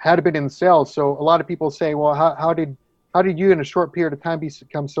had been in sales, so a lot of people say, well, how did you in a short period of time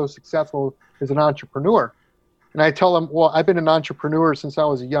become so successful as an entrepreneur? And I tell them, well, I've been an entrepreneur since I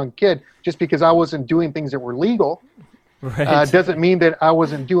was a young kid. Just because I wasn't doing things that were legal doesn't mean that I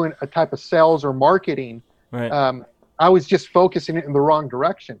wasn't doing a type of sales or marketing. Right. I was just focusing it in the wrong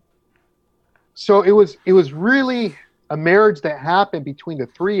direction. So it was really a marriage that happened between the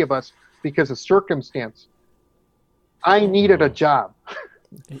three of us because of circumstance. I needed a job.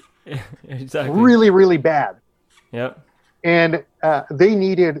 Exactly. Really, really bad. Yep. And they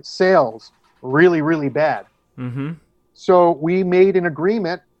needed sales really, really bad. Mm-hmm. So we made an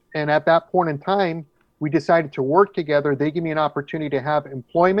agreement, and at that point in time, we decided to work together. They gave me an opportunity to have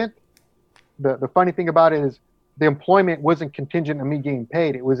employment. The funny thing about it is the employment wasn't contingent on me getting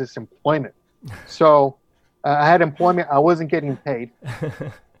paid. It was just employment. So I had employment. I wasn't getting paid,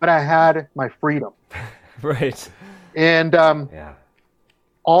 but I had my freedom. Right. And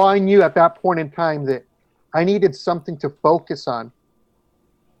all I knew at that point in time that I needed something to focus on.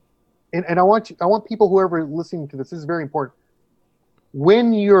 And I want people, whoever listening to this is very important.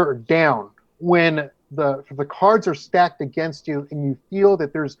 When you're down, when the cards are stacked against you and you feel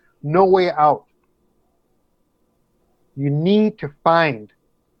that there's no way out, you need to find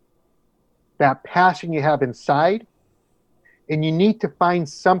that passion you have inside, and you need to find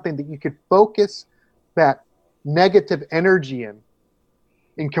something that you could focus that negative energy in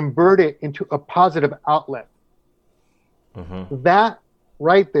and convert it into a positive outlet. Mm-hmm. That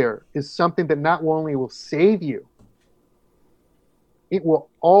right there is something that not only will save you, it will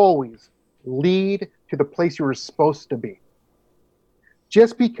always lead to the place you were supposed to be.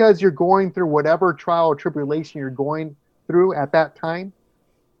 Just because you're going through whatever trial or tribulation you're going through at that time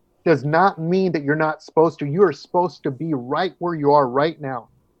does not mean that you're not supposed to. You are supposed to be right where you are right now.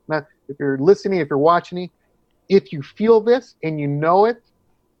 Now, if you're listening, if you're watching me, if you feel this and you know it,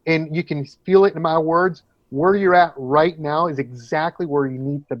 and you can feel it in my words, where you're at right now is exactly where you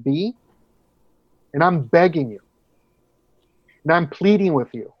need to be. And I'm begging you. And I'm pleading with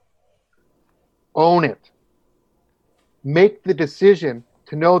you. Own it. Make the decision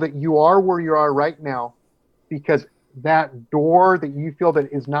to know that you are where you are right now, because that door that you feel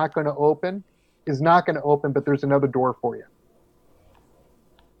that is not going to open, but there's another door for you.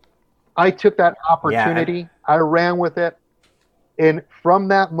 I took that opportunity. Yeah. I ran with it. And from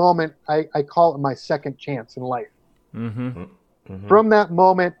that moment, I call it my second chance in life. Mm-hmm. Mm-hmm. From that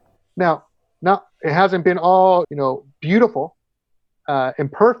moment, now it hasn't been all beautiful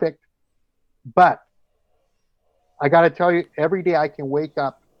and perfect, but I got to tell you, every day I can wake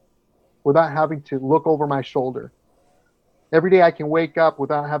up without having to look over my shoulder. Every day I can wake up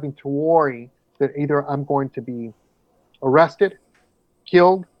without having to worry that either I'm going to be arrested,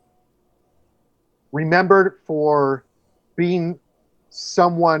 killed, remembered for being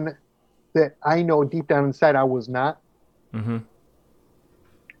someone that I know deep down inside I was not. Mm-hmm.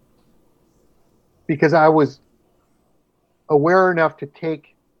 Because I was aware enough to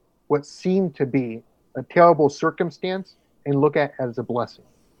take what seemed to be a terrible circumstance and look at it as a blessing.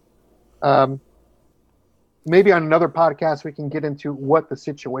 Maybe on another podcast we can get into what the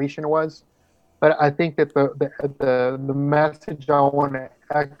situation was, but I think that the message I want to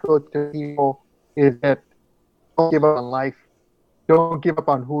echo to people is that don't give up on life. Don't give up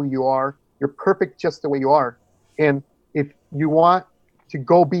on who you are. You're perfect just the way you are. And if you want to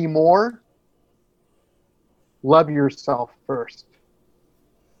go be more, love yourself first.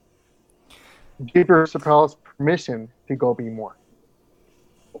 Give yourself permission to go be more.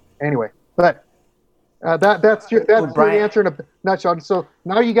 Anyway, but that's your answer in a nutshell. So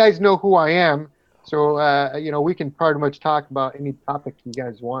now you guys know who I am. So, we can pretty much talk about any topic you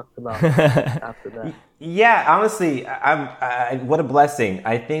guys want about after that. Yeah, honestly, what a blessing.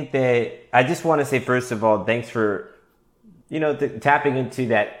 I think that I just want to say, first of all, thanks for, tapping into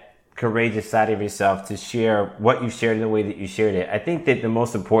that courageous side of yourself to share what you shared in the way that you shared it. I think that the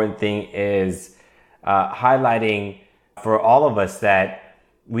most important thing is highlighting for all of us that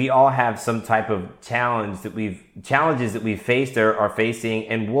we all have some type of challenges that we've faced or are facing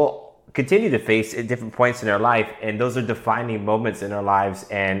and will continue to face at different points in our life. And those are defining moments in our lives.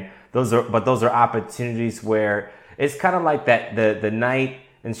 And those are opportunities where it's kind of like that, the knight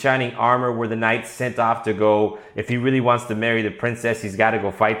in shining armor, where the knight's sent off to go, if he really wants to marry the princess, he's got to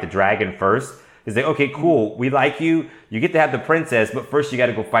go fight the dragon first. He's like, okay, cool, we like you. You get to have the princess, but first you got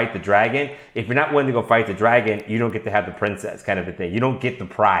to go fight the dragon. If you're not willing to go fight the dragon, you don't get to have the princess, kind of a thing. You don't get the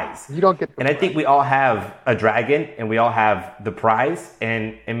prize. You don't get the prize. And I think we all have a dragon and we all have the prize.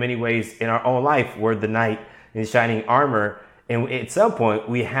 And in many ways in our own life, we're the knight in shining armor. And at some point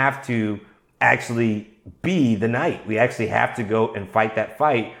we have to actually be the knight. We actually have to go and fight that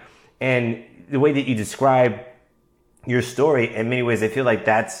fight. And the way that you describe your story, in many ways, I feel like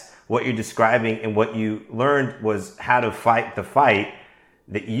that's what you're describing, and what you learned was how to fight the fight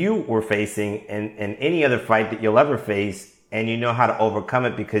that you were facing and any other fight that you'll ever face. And you know how to overcome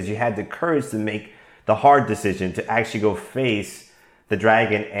it because you had the courage to make the hard decision to actually go face the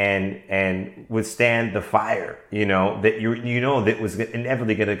dragon and withstand the fire, that was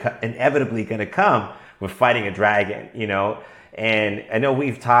inevitably going to come with fighting a dragon, And I know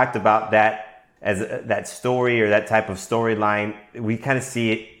we've talked about that as that story or that type of storyline. We kind of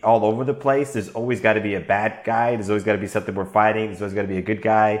see it all over the place. There's always got to be a bad guy. There's always got to be something we're fighting. There's always got to be a good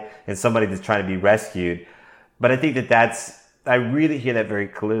guy and somebody that's trying to be rescued. But I think I really hear that very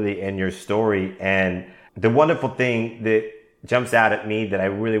clearly in your story. And the wonderful thing that jumps out at me that I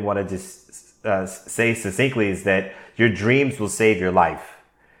really want to just say succinctly is that your dreams will save your life.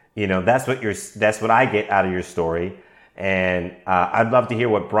 That's what I get out of your story. And I'd love to hear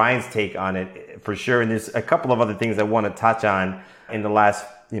what Brian's take on it for sure. And there's a couple of other things I want to touch on in the last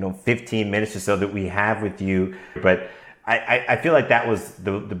 15 minutes or so that we have with you. But I feel like that was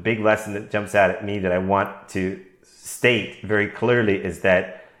the big lesson that jumps out at me that I want to state very clearly is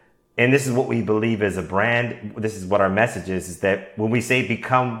that, and this is what we believe as a brand, this is what our message is that when we say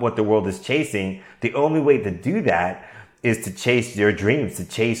become what the world is chasing, the only way to do that is to chase your dreams, to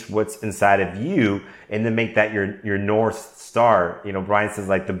chase what's inside of you, and then make that your North Star. Brian says,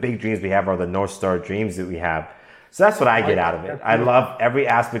 like, the big dreams we have are the North Star dreams that we have. So that's what I get out of it. I love every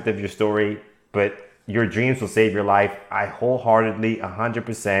aspect of your story, but your dreams will save your life. I wholeheartedly,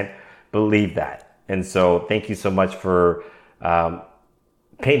 100% believe that. And so thank you so much for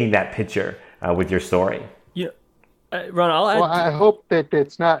painting that picture with your story. Ron, I'll add. Well, I hope that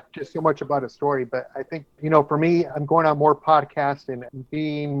it's not just so much about a story, but I think, for me, I'm going on more podcasts and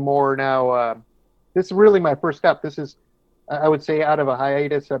being more now. This is really my first step. This is, I would say, out of a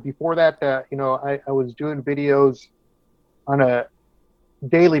hiatus. Before that, I was doing videos on a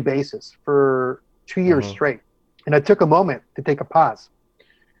daily basis for 2 years straight. And I took a moment to take a pause.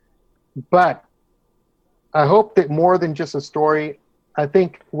 But I hope that more than just a story, I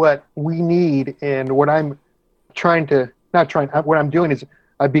think what we need and what I'm what I'm doing is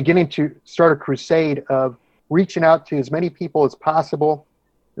I'm beginning to start a crusade of reaching out to as many people as possible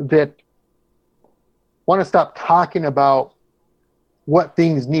that want to stop talking about what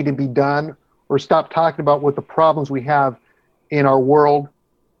things need to be done or stop talking about what the problems we have in our world,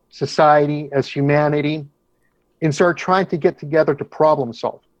 society, as humanity, and start trying to get together to problem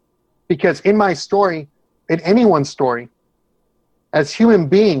solve. Because in my story, in anyone's story, as human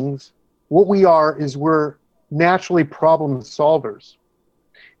beings, what we are is we're naturally problem solvers.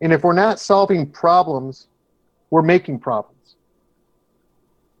 And if we're not solving problems, we're making problems.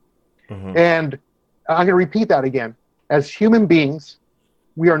 And I'm going to repeat that again. As human beings,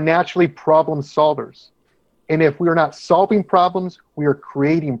 we are naturally problem solvers. And if we are not solving problems, we are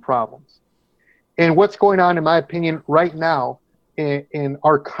creating problems. And what's going on, in my opinion, right now in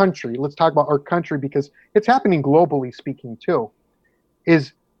our country, let's talk about our country because it's happening globally speaking too,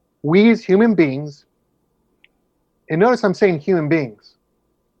 is we as human beings, and notice I'm saying human beings.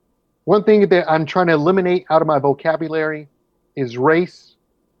 One thing that I'm trying to eliminate out of my vocabulary is race,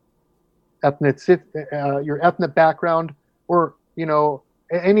 your ethnic background, or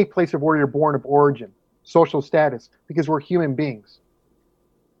any place of where you're born of origin, social status, because we're human beings.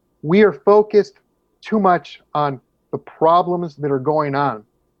 We are focused too much on the problems that are going on.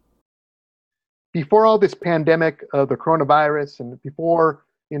 Before all this pandemic of the coronavirus, and before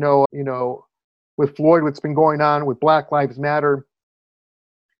with Floyd, what's been going on with Black Lives Matter,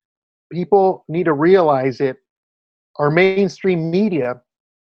 people need to realize that our mainstream media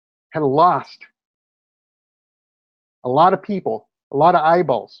had lost a lot of people, a lot of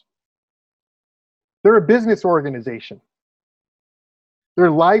eyeballs. They're a business organization. Their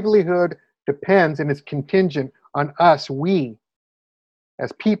livelihood depends and is contingent on us, we,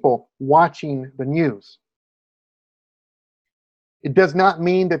 as people watching the news. It does not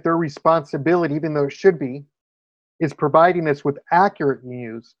mean that their responsibility, even though it should be, is providing us with accurate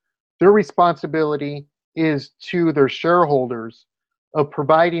news. Their responsibility is to their shareholders of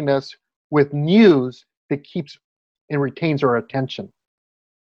providing us with news that keeps and retains our attention.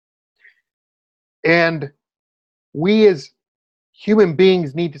 And we as human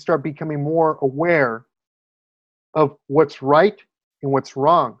beings need to start becoming more aware of what's right and what's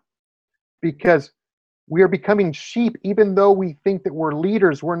wrong, because we are becoming sheep. Even though we think that we're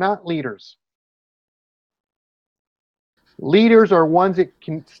leaders, we're not leaders. Leaders are ones that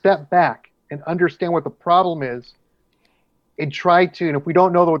can step back and understand what the problem is and try to, and if we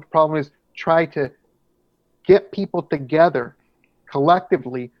don't know what the problem is, try to get people together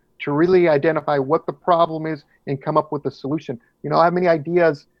collectively to really identify what the problem is and come up with a solution. I have many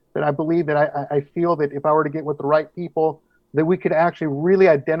ideas that I believe that I feel that if I were to get with the right people, that we could actually really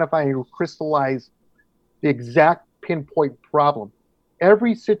identify and crystallize the exact pinpoint problem.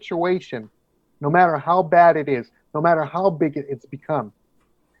 Every situation, no matter how bad it is, no matter how big it's become,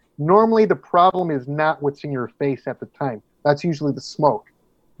 normally the problem is not what's in your face at the time. That's usually the smoke.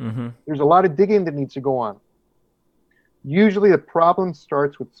 Mm-hmm. There's a lot of digging that needs to go on. Usually the problem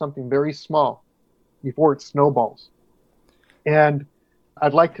starts with something very small before it snowballs. And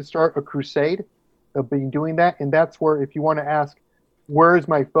I'd like to start a crusade of being doing that. And that's where, if you want to ask, where is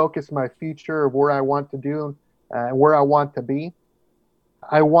my focus, my future, of where I want to do, where I want to be,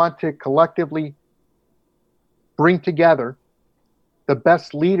 I want to collectively bring together the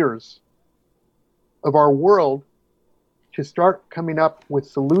best leaders of our world to start coming up with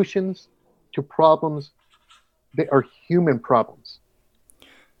solutions to problems that are human problems.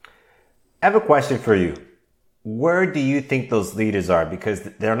 I have a question for you. Where do you think those leaders are? Because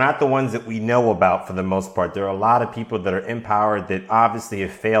they're not the ones that we know about for the most part. There are a lot of people that are in power that obviously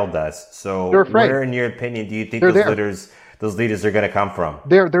have failed us. So where, in your opinion, do you think those leaders are going to come from?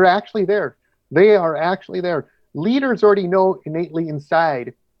 They're actually there. They are actually there. Leaders already know innately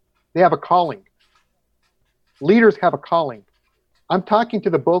inside they have a calling. Leaders have a calling. I'm talking to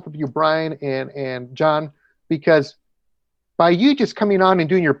the both of you, Brian and John, because by you just coming on and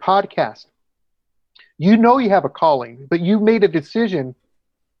doing your podcast, you know you have a calling, but you made a decision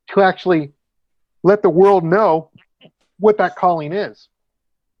to actually let the world know what that calling is.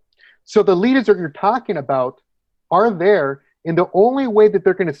 So the leaders that you're talking about are there, and the only way that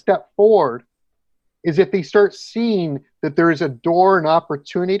they're going to step forward is if they start seeing that there is a door, an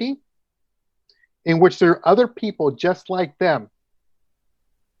opportunity in which there are other people just like them,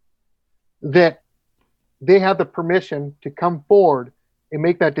 that they have the permission to come forward and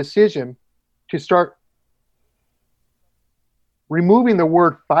make that decision to start removing the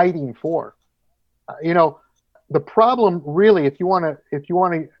word fighting for. The problem really, if you want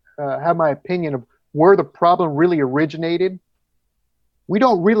to have my opinion of where the problem really originated, we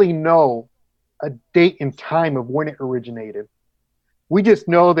don't really know a date and time of when it originated. We just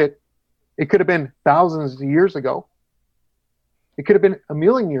know that it could have been thousands of years ago. It could have been a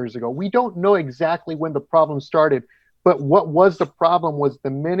million years ago. We don't know exactly when the problem started, but what was the problem was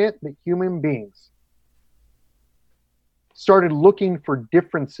the minute that human beings started looking for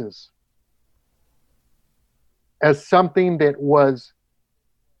differences as something that was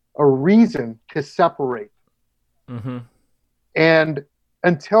a reason to separate. Mm-hmm. And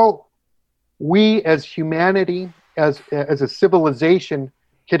until we as humanity, as a civilization,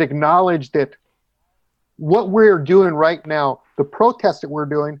 could acknowledge that what we're doing right now, the protests that we're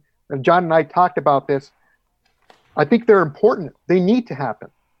doing, and John and I talked about this, I think they're important. They need to happen.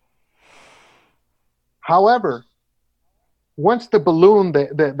 However, once the balloon,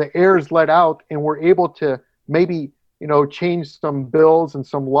 the air is let out and we're able to maybe, change some bills and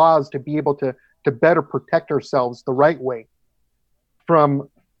some laws to be able to better protect ourselves the right way from,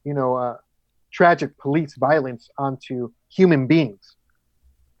 tragic police violence onto human beings.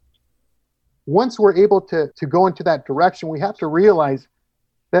 Once we're able to go into that direction, we have to realize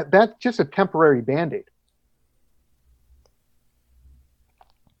that that's just a temporary Band-Aid.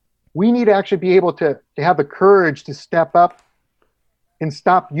 We need to actually be able to have the courage to step up and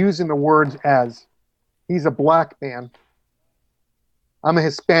stop using the words as, he's a black man, I'm a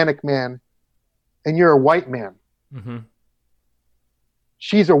Hispanic man, and you're a white man. Mm-hmm.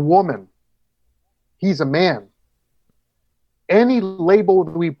 She's a woman, he's a man. any label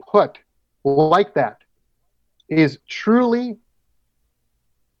that we put like that is truly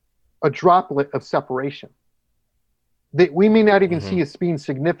a droplet of separation that we may not even see as being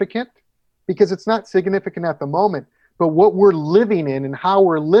significant, because it's not significant at the moment, but what we're living in and how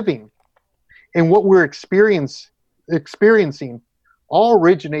we're living and what we're experiencing all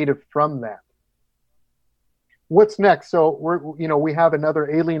originated from that. What's next? So we have another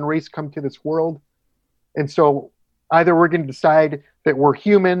alien race come to this world, and so either we're going to decide that we're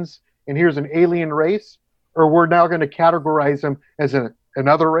humans and here's an alien race, or we're now going to categorize them as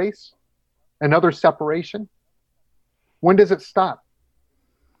another race, another separation. When does it stop?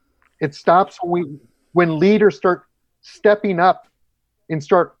 It stops when leaders start stepping up and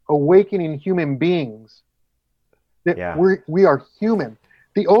start awakening human beings that we are human.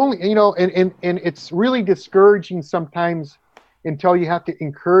 The only, and it's really discouraging sometimes until you have to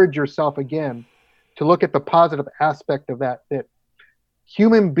encourage yourself again to look at the positive aspect of that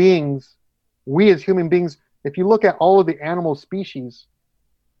human beings, we as human beings, if you look at all of the animal species,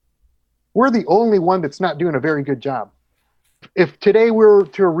 we're the only one that's not doing a very good job. If today we were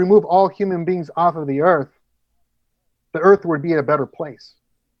to remove all human beings off of the earth would be in a better place.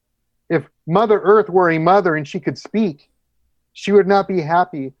 If Mother Earth were a mother and she could speak, she would not be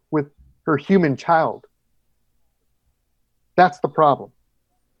happy with her human child. That's the problem.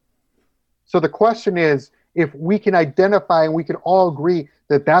 So the question is, if we can identify and we can all agree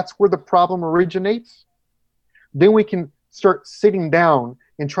that that's where the problem originates, then we can start sitting down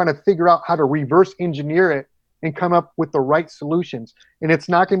and trying to figure out how to reverse engineer it and come up with the right solutions. And it's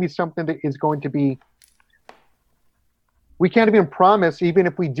not going to be something that is going to be, we can't even promise, even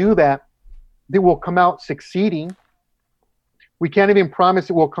if we do that, that will come out succeeding. We can't even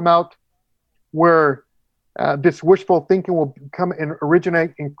promise it will come out where this wishful thinking will come and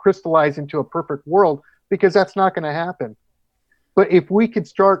originate and crystallize into a perfect world, because that's not going to happen. But if we could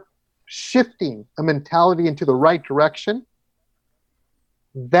start shifting a mentality into the right direction,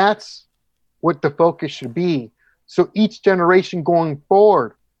 that's what the focus should be. So each generation going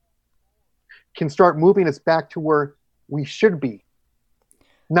forward can start moving us back to where we should be,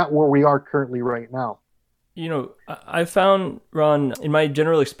 not where we are currently right now. I found, Ron, in my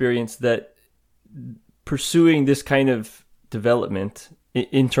general experience, that pursuing this kind of development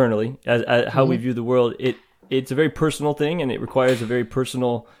internally, as how we view the world, it's a very personal thing, and it requires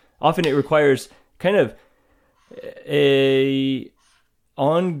often it requires kind of a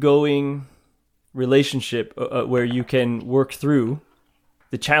ongoing relationship where you can work through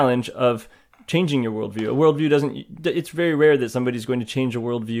the challenge of changing your worldview. A worldview it's very rare that somebody's going to change a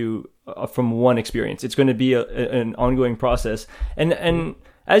worldview from one experience. It's going to be an ongoing process. And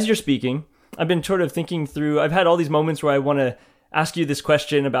as you're speaking, I've been sort of thinking through, I've had all these moments where I want to ask you this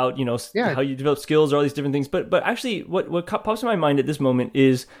question about, how you develop skills or all these different things. But actually what pops in my mind at this moment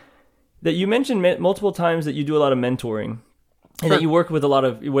is that you mentioned multiple times that you do a lot of mentoring. And that you work with a lot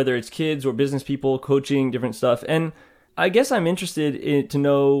of, whether it's kids or business people, coaching, different stuff. And I guess I'm interested to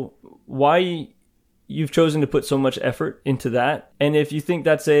know why you've chosen to put so much effort into that. And if you think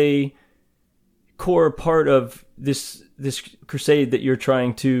that's a core part of this crusade that you're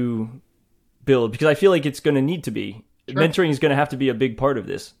trying to build, because I feel like it's going to need to be. Sure. Mentoring is going to have to be a big part of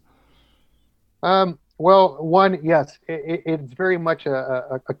this. Well, one, yes, it's very much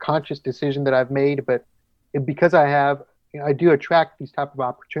a conscious decision that I've made, but because I do attract these type of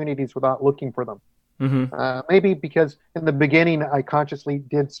opportunities without looking for them. Mm-hmm. Maybe because in the beginning I consciously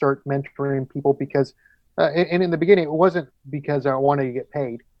did start mentoring people because, and in the beginning it wasn't because I wanted to get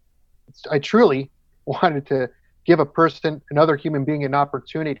paid. I truly wanted to give another human being, an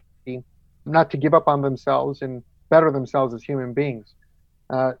opportunity not to give up on themselves and better themselves as human beings.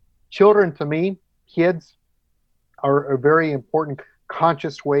 Children, to me, kids are a very important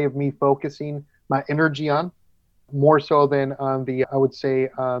conscious way of me focusing my energy on. More so than on the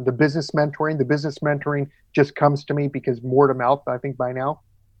business mentoring. The business mentoring just comes to me because word of mouth, I think, by now.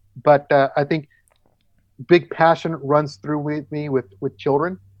 But I think big passion runs through with me with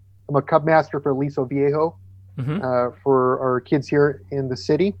children. I'm a Cub Master for Aliso Viejo for our kids here in the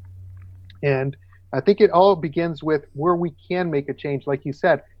city. And I think it all begins with where we can make a change. Like you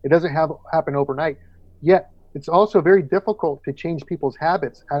said, it doesn't happen overnight. Yet, it's also very difficult to change people's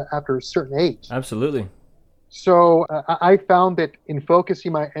habits after a certain age. Absolutely. So I found that in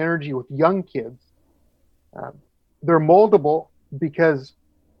focusing my energy with young kids, they're moldable because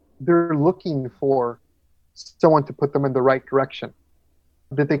they're looking for someone to put them in the right direction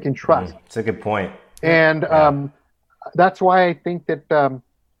that they can trust. It's a good point. And that's why I think that,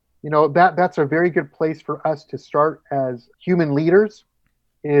 that's a very good place for us to start as human leaders,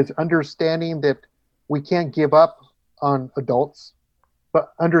 is understanding that we can't give up on adults,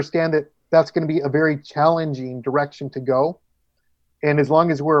 but understand that that's going to be a very challenging direction to go. And as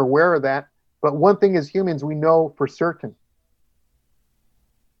long as we're aware of that, but one thing as humans, we know for certain,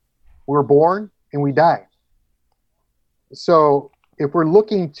 we're born and we die. So if we're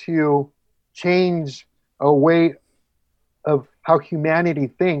looking to change a way of how humanity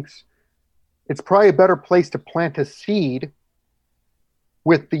thinks, it's probably a better place to plant a seed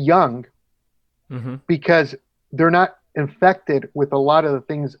with the young, because they're not infected with a lot of the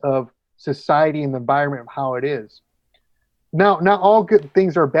things of society and the environment of how it is. Now, not all good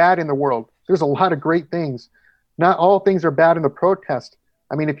things are bad in the world. There's a lot of great things. Not all things are bad in the protest.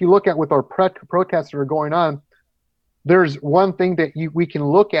 I mean, if you look at with our protests that are going on, there's one thing that we can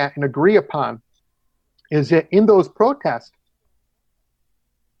look at and agree upon, is that in those protests,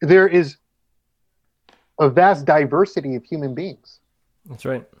 there is a vast diversity of human beings. That's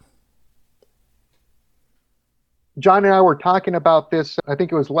right. John and I were talking about this, I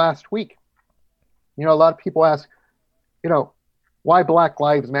think it was last week. You know, a lot of people ask, you know, why Black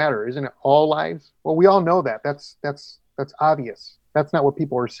Lives Matter? Isn't it all lives? Well, we all know that. That's obvious. That's not what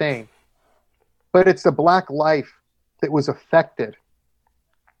people are saying. But it's the Black life that was affected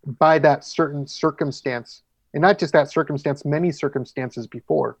by that certain circumstance. And not just that circumstance, many circumstances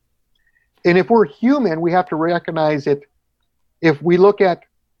before. And if we're human, we have to recognize it. If we look at,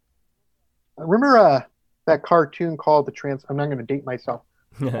 remember that cartoon called I'm not going to date myself,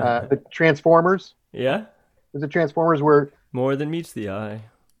 the Transformers? Yeah. Was it Transformers where... More than meets the eye.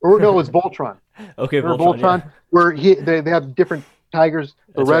 Or no, it was Voltron. Okay, Voltron, yeah. where they have different tigers,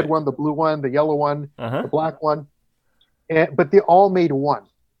 the That's red right. one, the blue one, the yellow one, Uh-huh. the black one. But they all made one,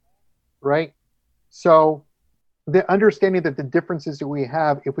 right? So the understanding that the differences that we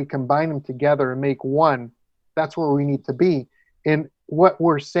have, if we combine them together and make one, that's where we need to be. And what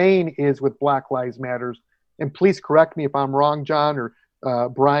we're saying is with Black Lives Matters, and please correct me if I'm wrong, John or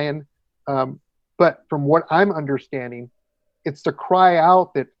Brian, but from what I'm understanding, it's to cry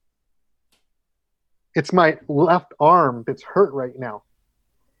out that it's my left arm that's hurt right now.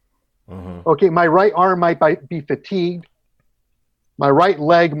 Mm-hmm. Okay, my right arm might be fatigued. My right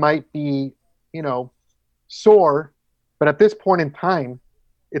leg might be, sore. But at this point in time,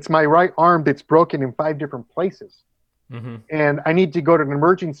 it's my right arm that's broken in 5 different places. Mm-hmm. And I need to go to an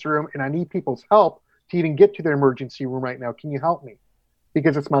emergency room, and I need people's help to even get to the emergency room right now. Can you help me?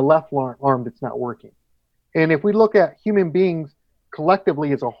 Because it's my left arm that's not working. And if we look at human beings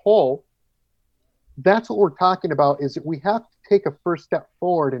collectively as a whole, that's what we're talking about, is that we have to take a first step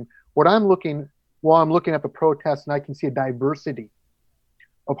forward. And what I'm looking at the protests, and I can see a diversity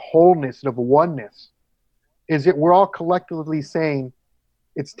of wholeness and of oneness, is that we're all collectively saying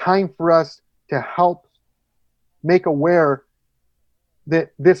it's time for us to help make aware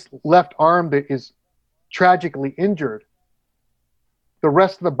that this left arm that is tragically injured, the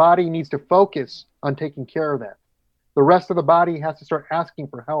rest of the body needs to focus on taking care of that. The rest of the body has to start asking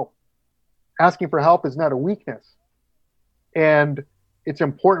for help. Asking for help is not a weakness. And it's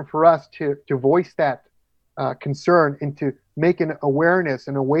important for us to voice that concern and to make an awareness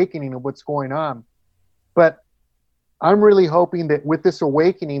and awakening of what's going on. But I'm really hoping that with this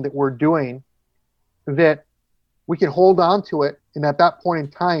awakening that we're doing, that we can hold on to it, and at that point in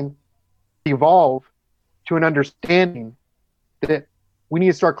time, evolve to an understanding that we need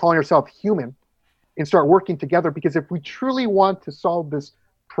to start calling ourselves human and start working together. Because if we truly want to solve this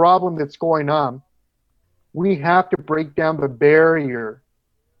problem that's going on, we have to break down the barrier,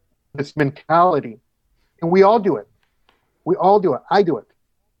 this mentality. And we all do it. We all do it. I do it.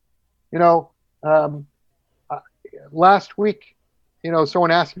 Last week,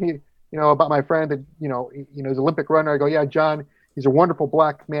 someone asked me, about my friend that, he's an Olympic runner. I go, yeah, John, he's a wonderful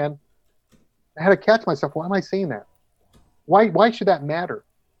black man. I had to catch myself. Why am I saying that? Why should that matter?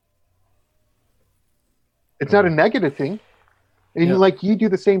 It's not a negative thing. And like you do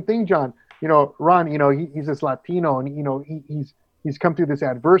the same thing, John. Ron, he's this Latino, and he's come through this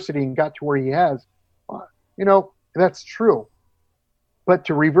adversity and got to where he has. That's true. But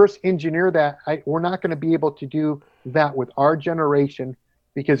to reverse engineer that, we're not going to be able to do that with our generation,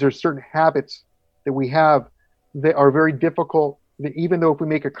 because there's certain habits that we have that are very difficult, that even though if we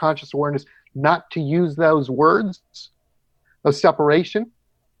make a conscious awareness not to use those words of separation,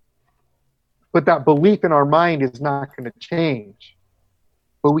 but that belief in our mind is not going to change.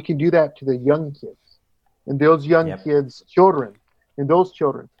 But we can do that to the young kids, and those young kids, children, and those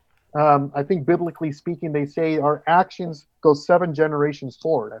children. I think biblically speaking, they say our actions go 7 generations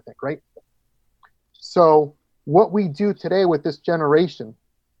forward, I think, right? So what we do today with this generation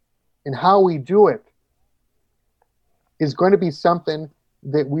and how we do it is going to be something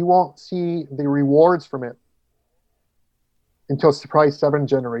that we won't see the rewards from it until probably 7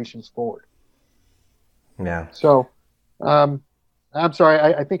 generations forward. Yeah. So, I'm sorry.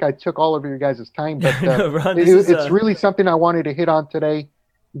 I think I took all of your guys' time, but No, Ron, it's really something I wanted to hit on today.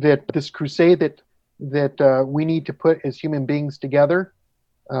 That this crusade that we need to put as human beings together.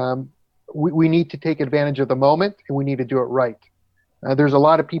 We need to take advantage of the moment, and we need to do it right. There's a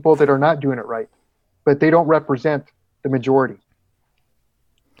lot of people that are not doing it right, but they don't represent the majority.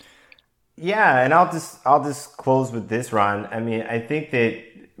 Yeah, and I'll just close with this, Ron. I mean, I think that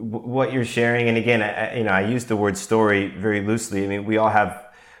what you're sharing, and again, I use the word story very loosely. I mean, we all have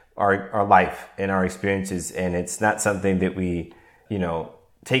our life and our experiences, and it's not something that we,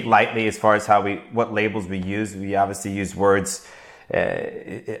 take lightly as far as what labels we use. We obviously use words,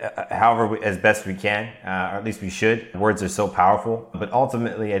 however, as best we can, or at least we should. Words are so powerful, but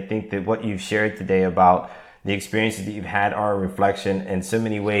ultimately, I think that what you've shared today about the experiences that you've had are a reflection in so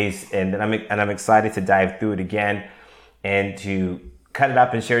many ways, and I'm excited to dive through it again and to cut it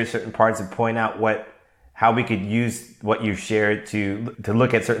up and share certain parts and point out how we could use what you've shared to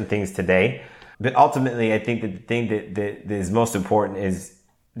look at certain things today. But ultimately, I think that the thing that is most important is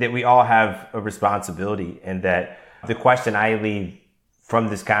that we all have a responsibility, and that the question I leave from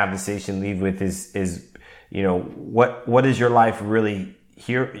this conversation with is what is your life really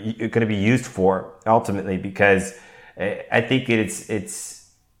here going to be used for ultimately? Because I think it's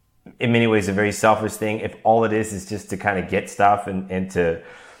in many ways a very selfish thing if all it is just to kind of get stuff and to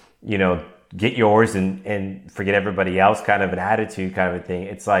get yours and forget everybody else, kind of an attitude kind of a thing.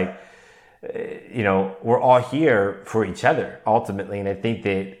 It's like we're all here for each other ultimately, and I think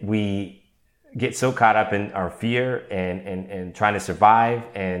that we get so caught up in our fear and trying to survive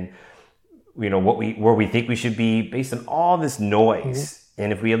and where we think we should be based on all this noise. Mm-hmm.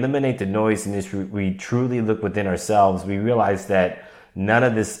 And if we eliminate the noise and we truly look within ourselves, we realize that none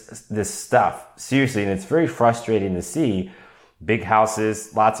of this stuff, seriously, and it's very frustrating to see big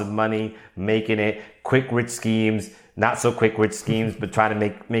houses, lots of money, making it, quick rich schemes, not so quick rich schemes, but trying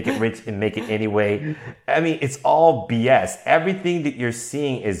to make it rich and make it anyway. I mean, it's all BS. Everything that you're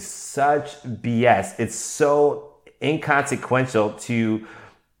seeing is such BS. It's so inconsequential to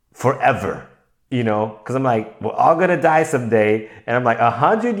forever. Because I'm like, we're all going to die someday. And I'm like,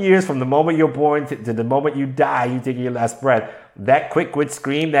 100 years from the moment you're born to the moment you die, you take your last breath. That quick wit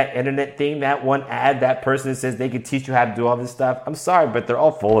scream, that internet thing, that one ad, that person that says they could teach you how to do all this stuff. I'm sorry, but they're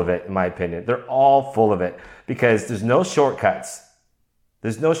all full of it, in my opinion. They're all full of it because there's no shortcuts.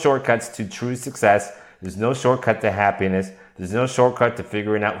 There's no shortcuts to true success. There's no shortcut to happiness. There's no shortcut to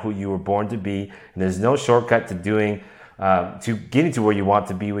figuring out who you were born to be. And there's no shortcut to to getting to where you want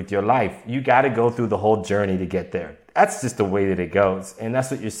to be with your life. You got to go through the whole journey to get there. That's just the way that it goes. And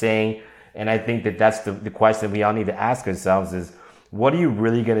that's what you're saying. And I think that that's the question we all need to ask ourselves is, what are you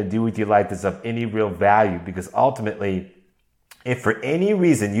really going to do with your life that's of any real value? Because ultimately, if for any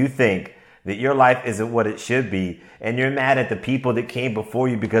reason you think that your life isn't what it should be, and you're mad at the people that came before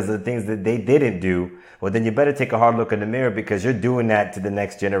you because of the things that they didn't do, well, then you better take a hard look in the mirror, because you're doing that to the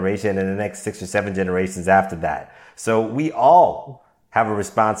next generation and the next 6 or 7 generations after that. So we all have a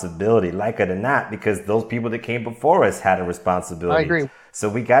responsibility, like it or not, because those people that came before us had a responsibility. I agree. So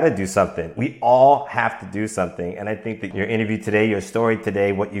we got to do something. We all have to do something. And I think that your interview today, your story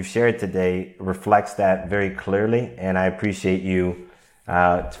today, what you've shared today reflects that very clearly. And I appreciate you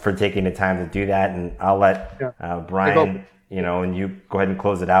for taking the time to do that. And I'll let Brian, and you go ahead and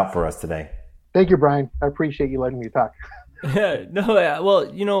close it out for us today. Thank you, Brian. I appreciate you letting me talk. Yeah,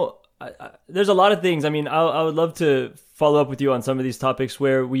 well, there's a lot of things. I mean, I would love to follow up with you on some of these topics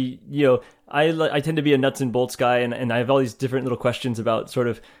where I tend to be a nuts and bolts guy, and I have all these different little questions about sort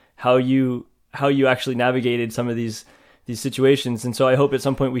of how you actually navigated some of these situations. And so I hope at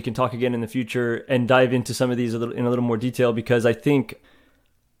some point we can talk again in the future and dive into some of these in a little more detail, because I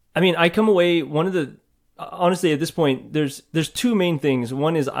come away, honestly, at this point, there's 2 main things.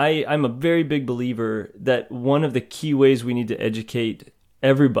 One is I'm a very big believer that one of the key ways we need to educate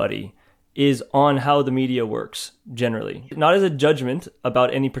everybody is on how the media works generally. Not as a judgment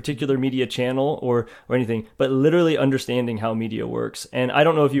about any particular media channel or anything, but literally understanding how media works. And I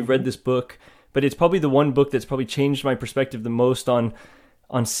don't know if you've read this book, but it's probably the one book that's probably changed my perspective the most on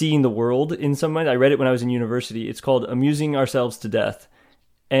seeing the world in some way. I read it when I was in university. It's called Amusing Ourselves to Death.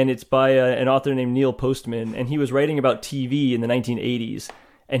 And it's by an author named Neil Postman. And he was writing about TV in the 1980s.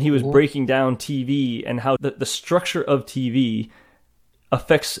 And he was breaking down TV and how the structure of TV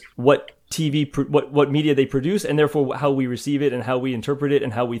affects what what media they produce, and therefore how we receive it and how we interpret it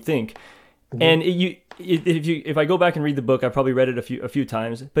and how we think. Mm-hmm. And if I go back and read the book, I've probably read it a few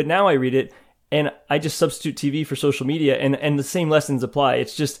times, but now I read it and I just substitute TV for social media, and the same lessons apply.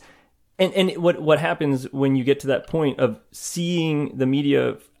 It's just And what happens when you get to that point of seeing the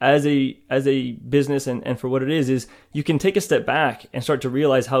media as a business and for what it is you can take a step back and start to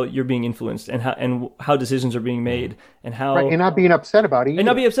realize how you're being influenced and how decisions are being made and how and not being upset about it either. And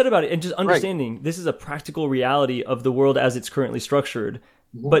not be upset about it and just understanding this is a practical reality of the world as it's currently structured.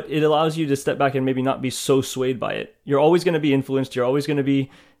 Mm-hmm. But it allows you to step back and maybe not be so swayed by it. You're always going to be influenced. You're always going to be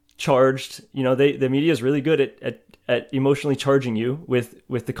charged. You know, the media is really good at emotionally charging you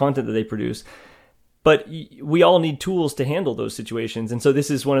with the content that they produce. But we all need tools to handle those situations. And so this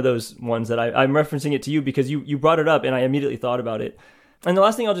is one of those ones that I'm referencing it to you because you brought it up and I immediately thought about it. And the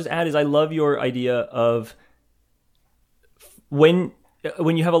last thing I'll just add is I love your idea of when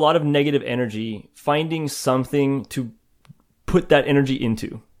you have a lot of negative energy, finding something to put that energy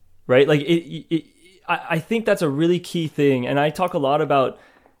into, right? Like I think that's a really key thing. And I talk a lot about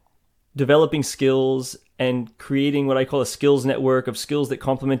developing skills and creating what I call a skills network of skills that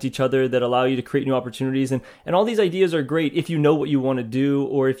complement each other, that allow you to create new opportunities. And all these ideas are great if you know what you want to do,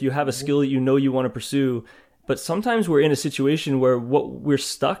 or if you have a skill that you know you want to pursue. But sometimes we're in a situation where we're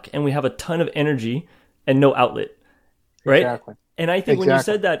stuck and we have a ton of energy and no outlet, right? Exactly. And I think when you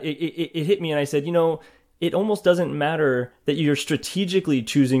said that, it hit me and I said, you know, it almost doesn't matter that you're strategically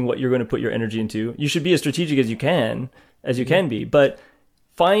choosing what you're going to put your energy into. You should be as strategic as you can be, but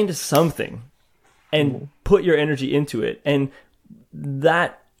find something and put your energy into it. And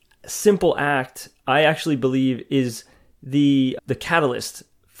that simple act, I actually believe, is the catalyst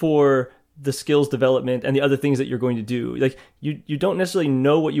for the skills development and the other things that you're going to do. Like you don't necessarily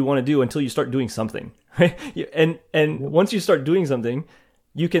know what you want to do until you start doing something, right? And once you start doing something,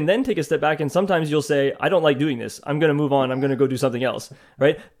 you can then take a step back, and sometimes you'll say, I don't like doing this. I'm going to move on. I'm going to go do something else,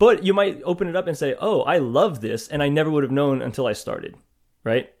 right? But you might open it up and say, oh, I love this, and I never would have known until I started,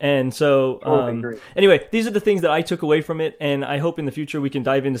 right? And so anyway, these are the things that I took away from it, and I hope in the future we can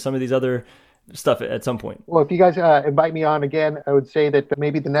dive into some of these other stuff at some point. Well, if you guys invite me on again, I would say that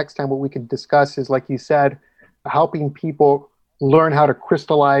maybe the next time what we can discuss is, like you said, helping people learn how to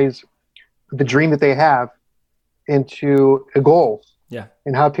crystallize the dream that they have into a goal. Yeah.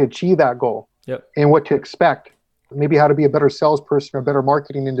 And how to achieve that goal. Yep. And what to expect. Maybe how to be a better salesperson, a better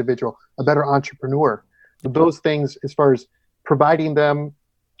marketing individual, a better entrepreneur. Those things, as far as providing them,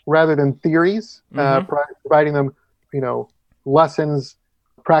 rather than theories, providing them, lessons,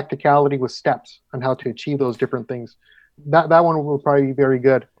 practicality with steps on how to achieve those different things. That one will probably be very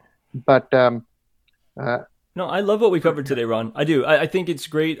good. But no, I love what we covered today, Ron. I do. I think it's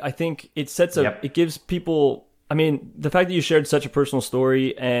great. I think it sets it gives people. I mean, the fact that you shared such a personal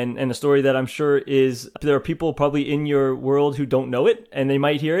story and a story that I'm sure there are people probably in your world who don't know it, and they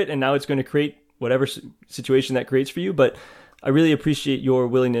might hear it, and now it's going to create whatever situation that creates for you. But I really appreciate your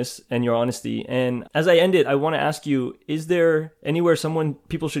willingness and your honesty. And as I end it, I want to ask you, is there anywhere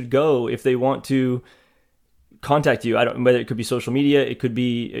people should go if they want to contact you? I don't know, whether it could be social media, it could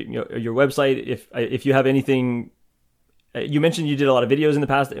be your website. If you have anything. You mentioned you did a lot of videos in the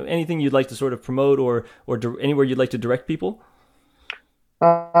past. Anything you'd like to sort of promote or anywhere you'd like to direct people?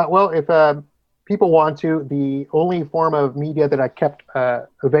 Well, if people want to, the only form of media that I kept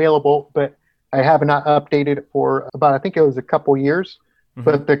available, but I have not updated for about, I think it was a couple years,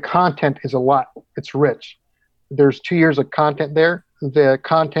 but the content is a lot. It's rich. There's 2 years of content there. The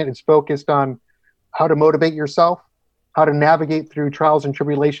content is focused on how to motivate yourself, how to navigate through trials and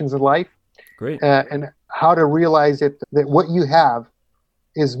tribulations in life. Great. And how to realize that what you have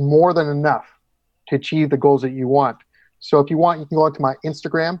is more than enough to achieve the goals that you want. So if you want, you can go onto my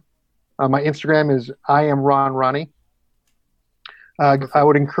Instagram. My Instagram is I am Ron Ronnie. I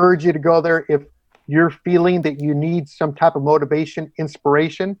would encourage you to go there if you're feeling that you need some type of motivation,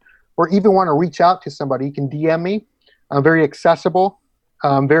 inspiration, or even want to reach out to somebody. You can DM me. I'm very accessible,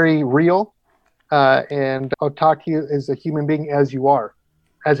 very real, and I'll talk to you as a human being as you are,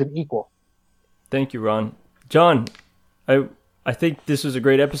 as an equal. Thank you, Ron. John, I think this was a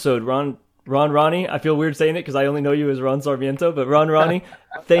great episode. Ron Ronnie, I feel weird saying it because I only know you as Ron Sarmiento, but Ron Ronnie,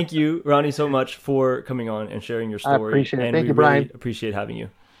 thank you, Ronnie, so much for coming on and sharing your story. I appreciate it. And thank you, really Brian. Appreciate having you.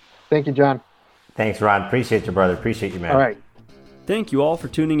 Thank you, John. Thanks, Ron. Appreciate you, brother. Appreciate you, man. All right. Thank you all for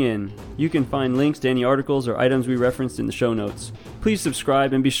tuning in. You can find links to any articles or items we referenced in the show notes. Please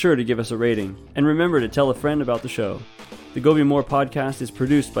subscribe and be sure to give us a rating. And remember to tell a friend about the show. The Go Be More podcast is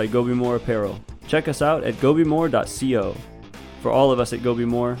produced by Go Be More Apparel. Check us out at gobemore.co. For all of us at Go Be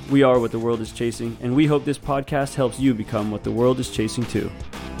More, we are what the world is chasing, and we hope this podcast helps you become what the world is chasing too.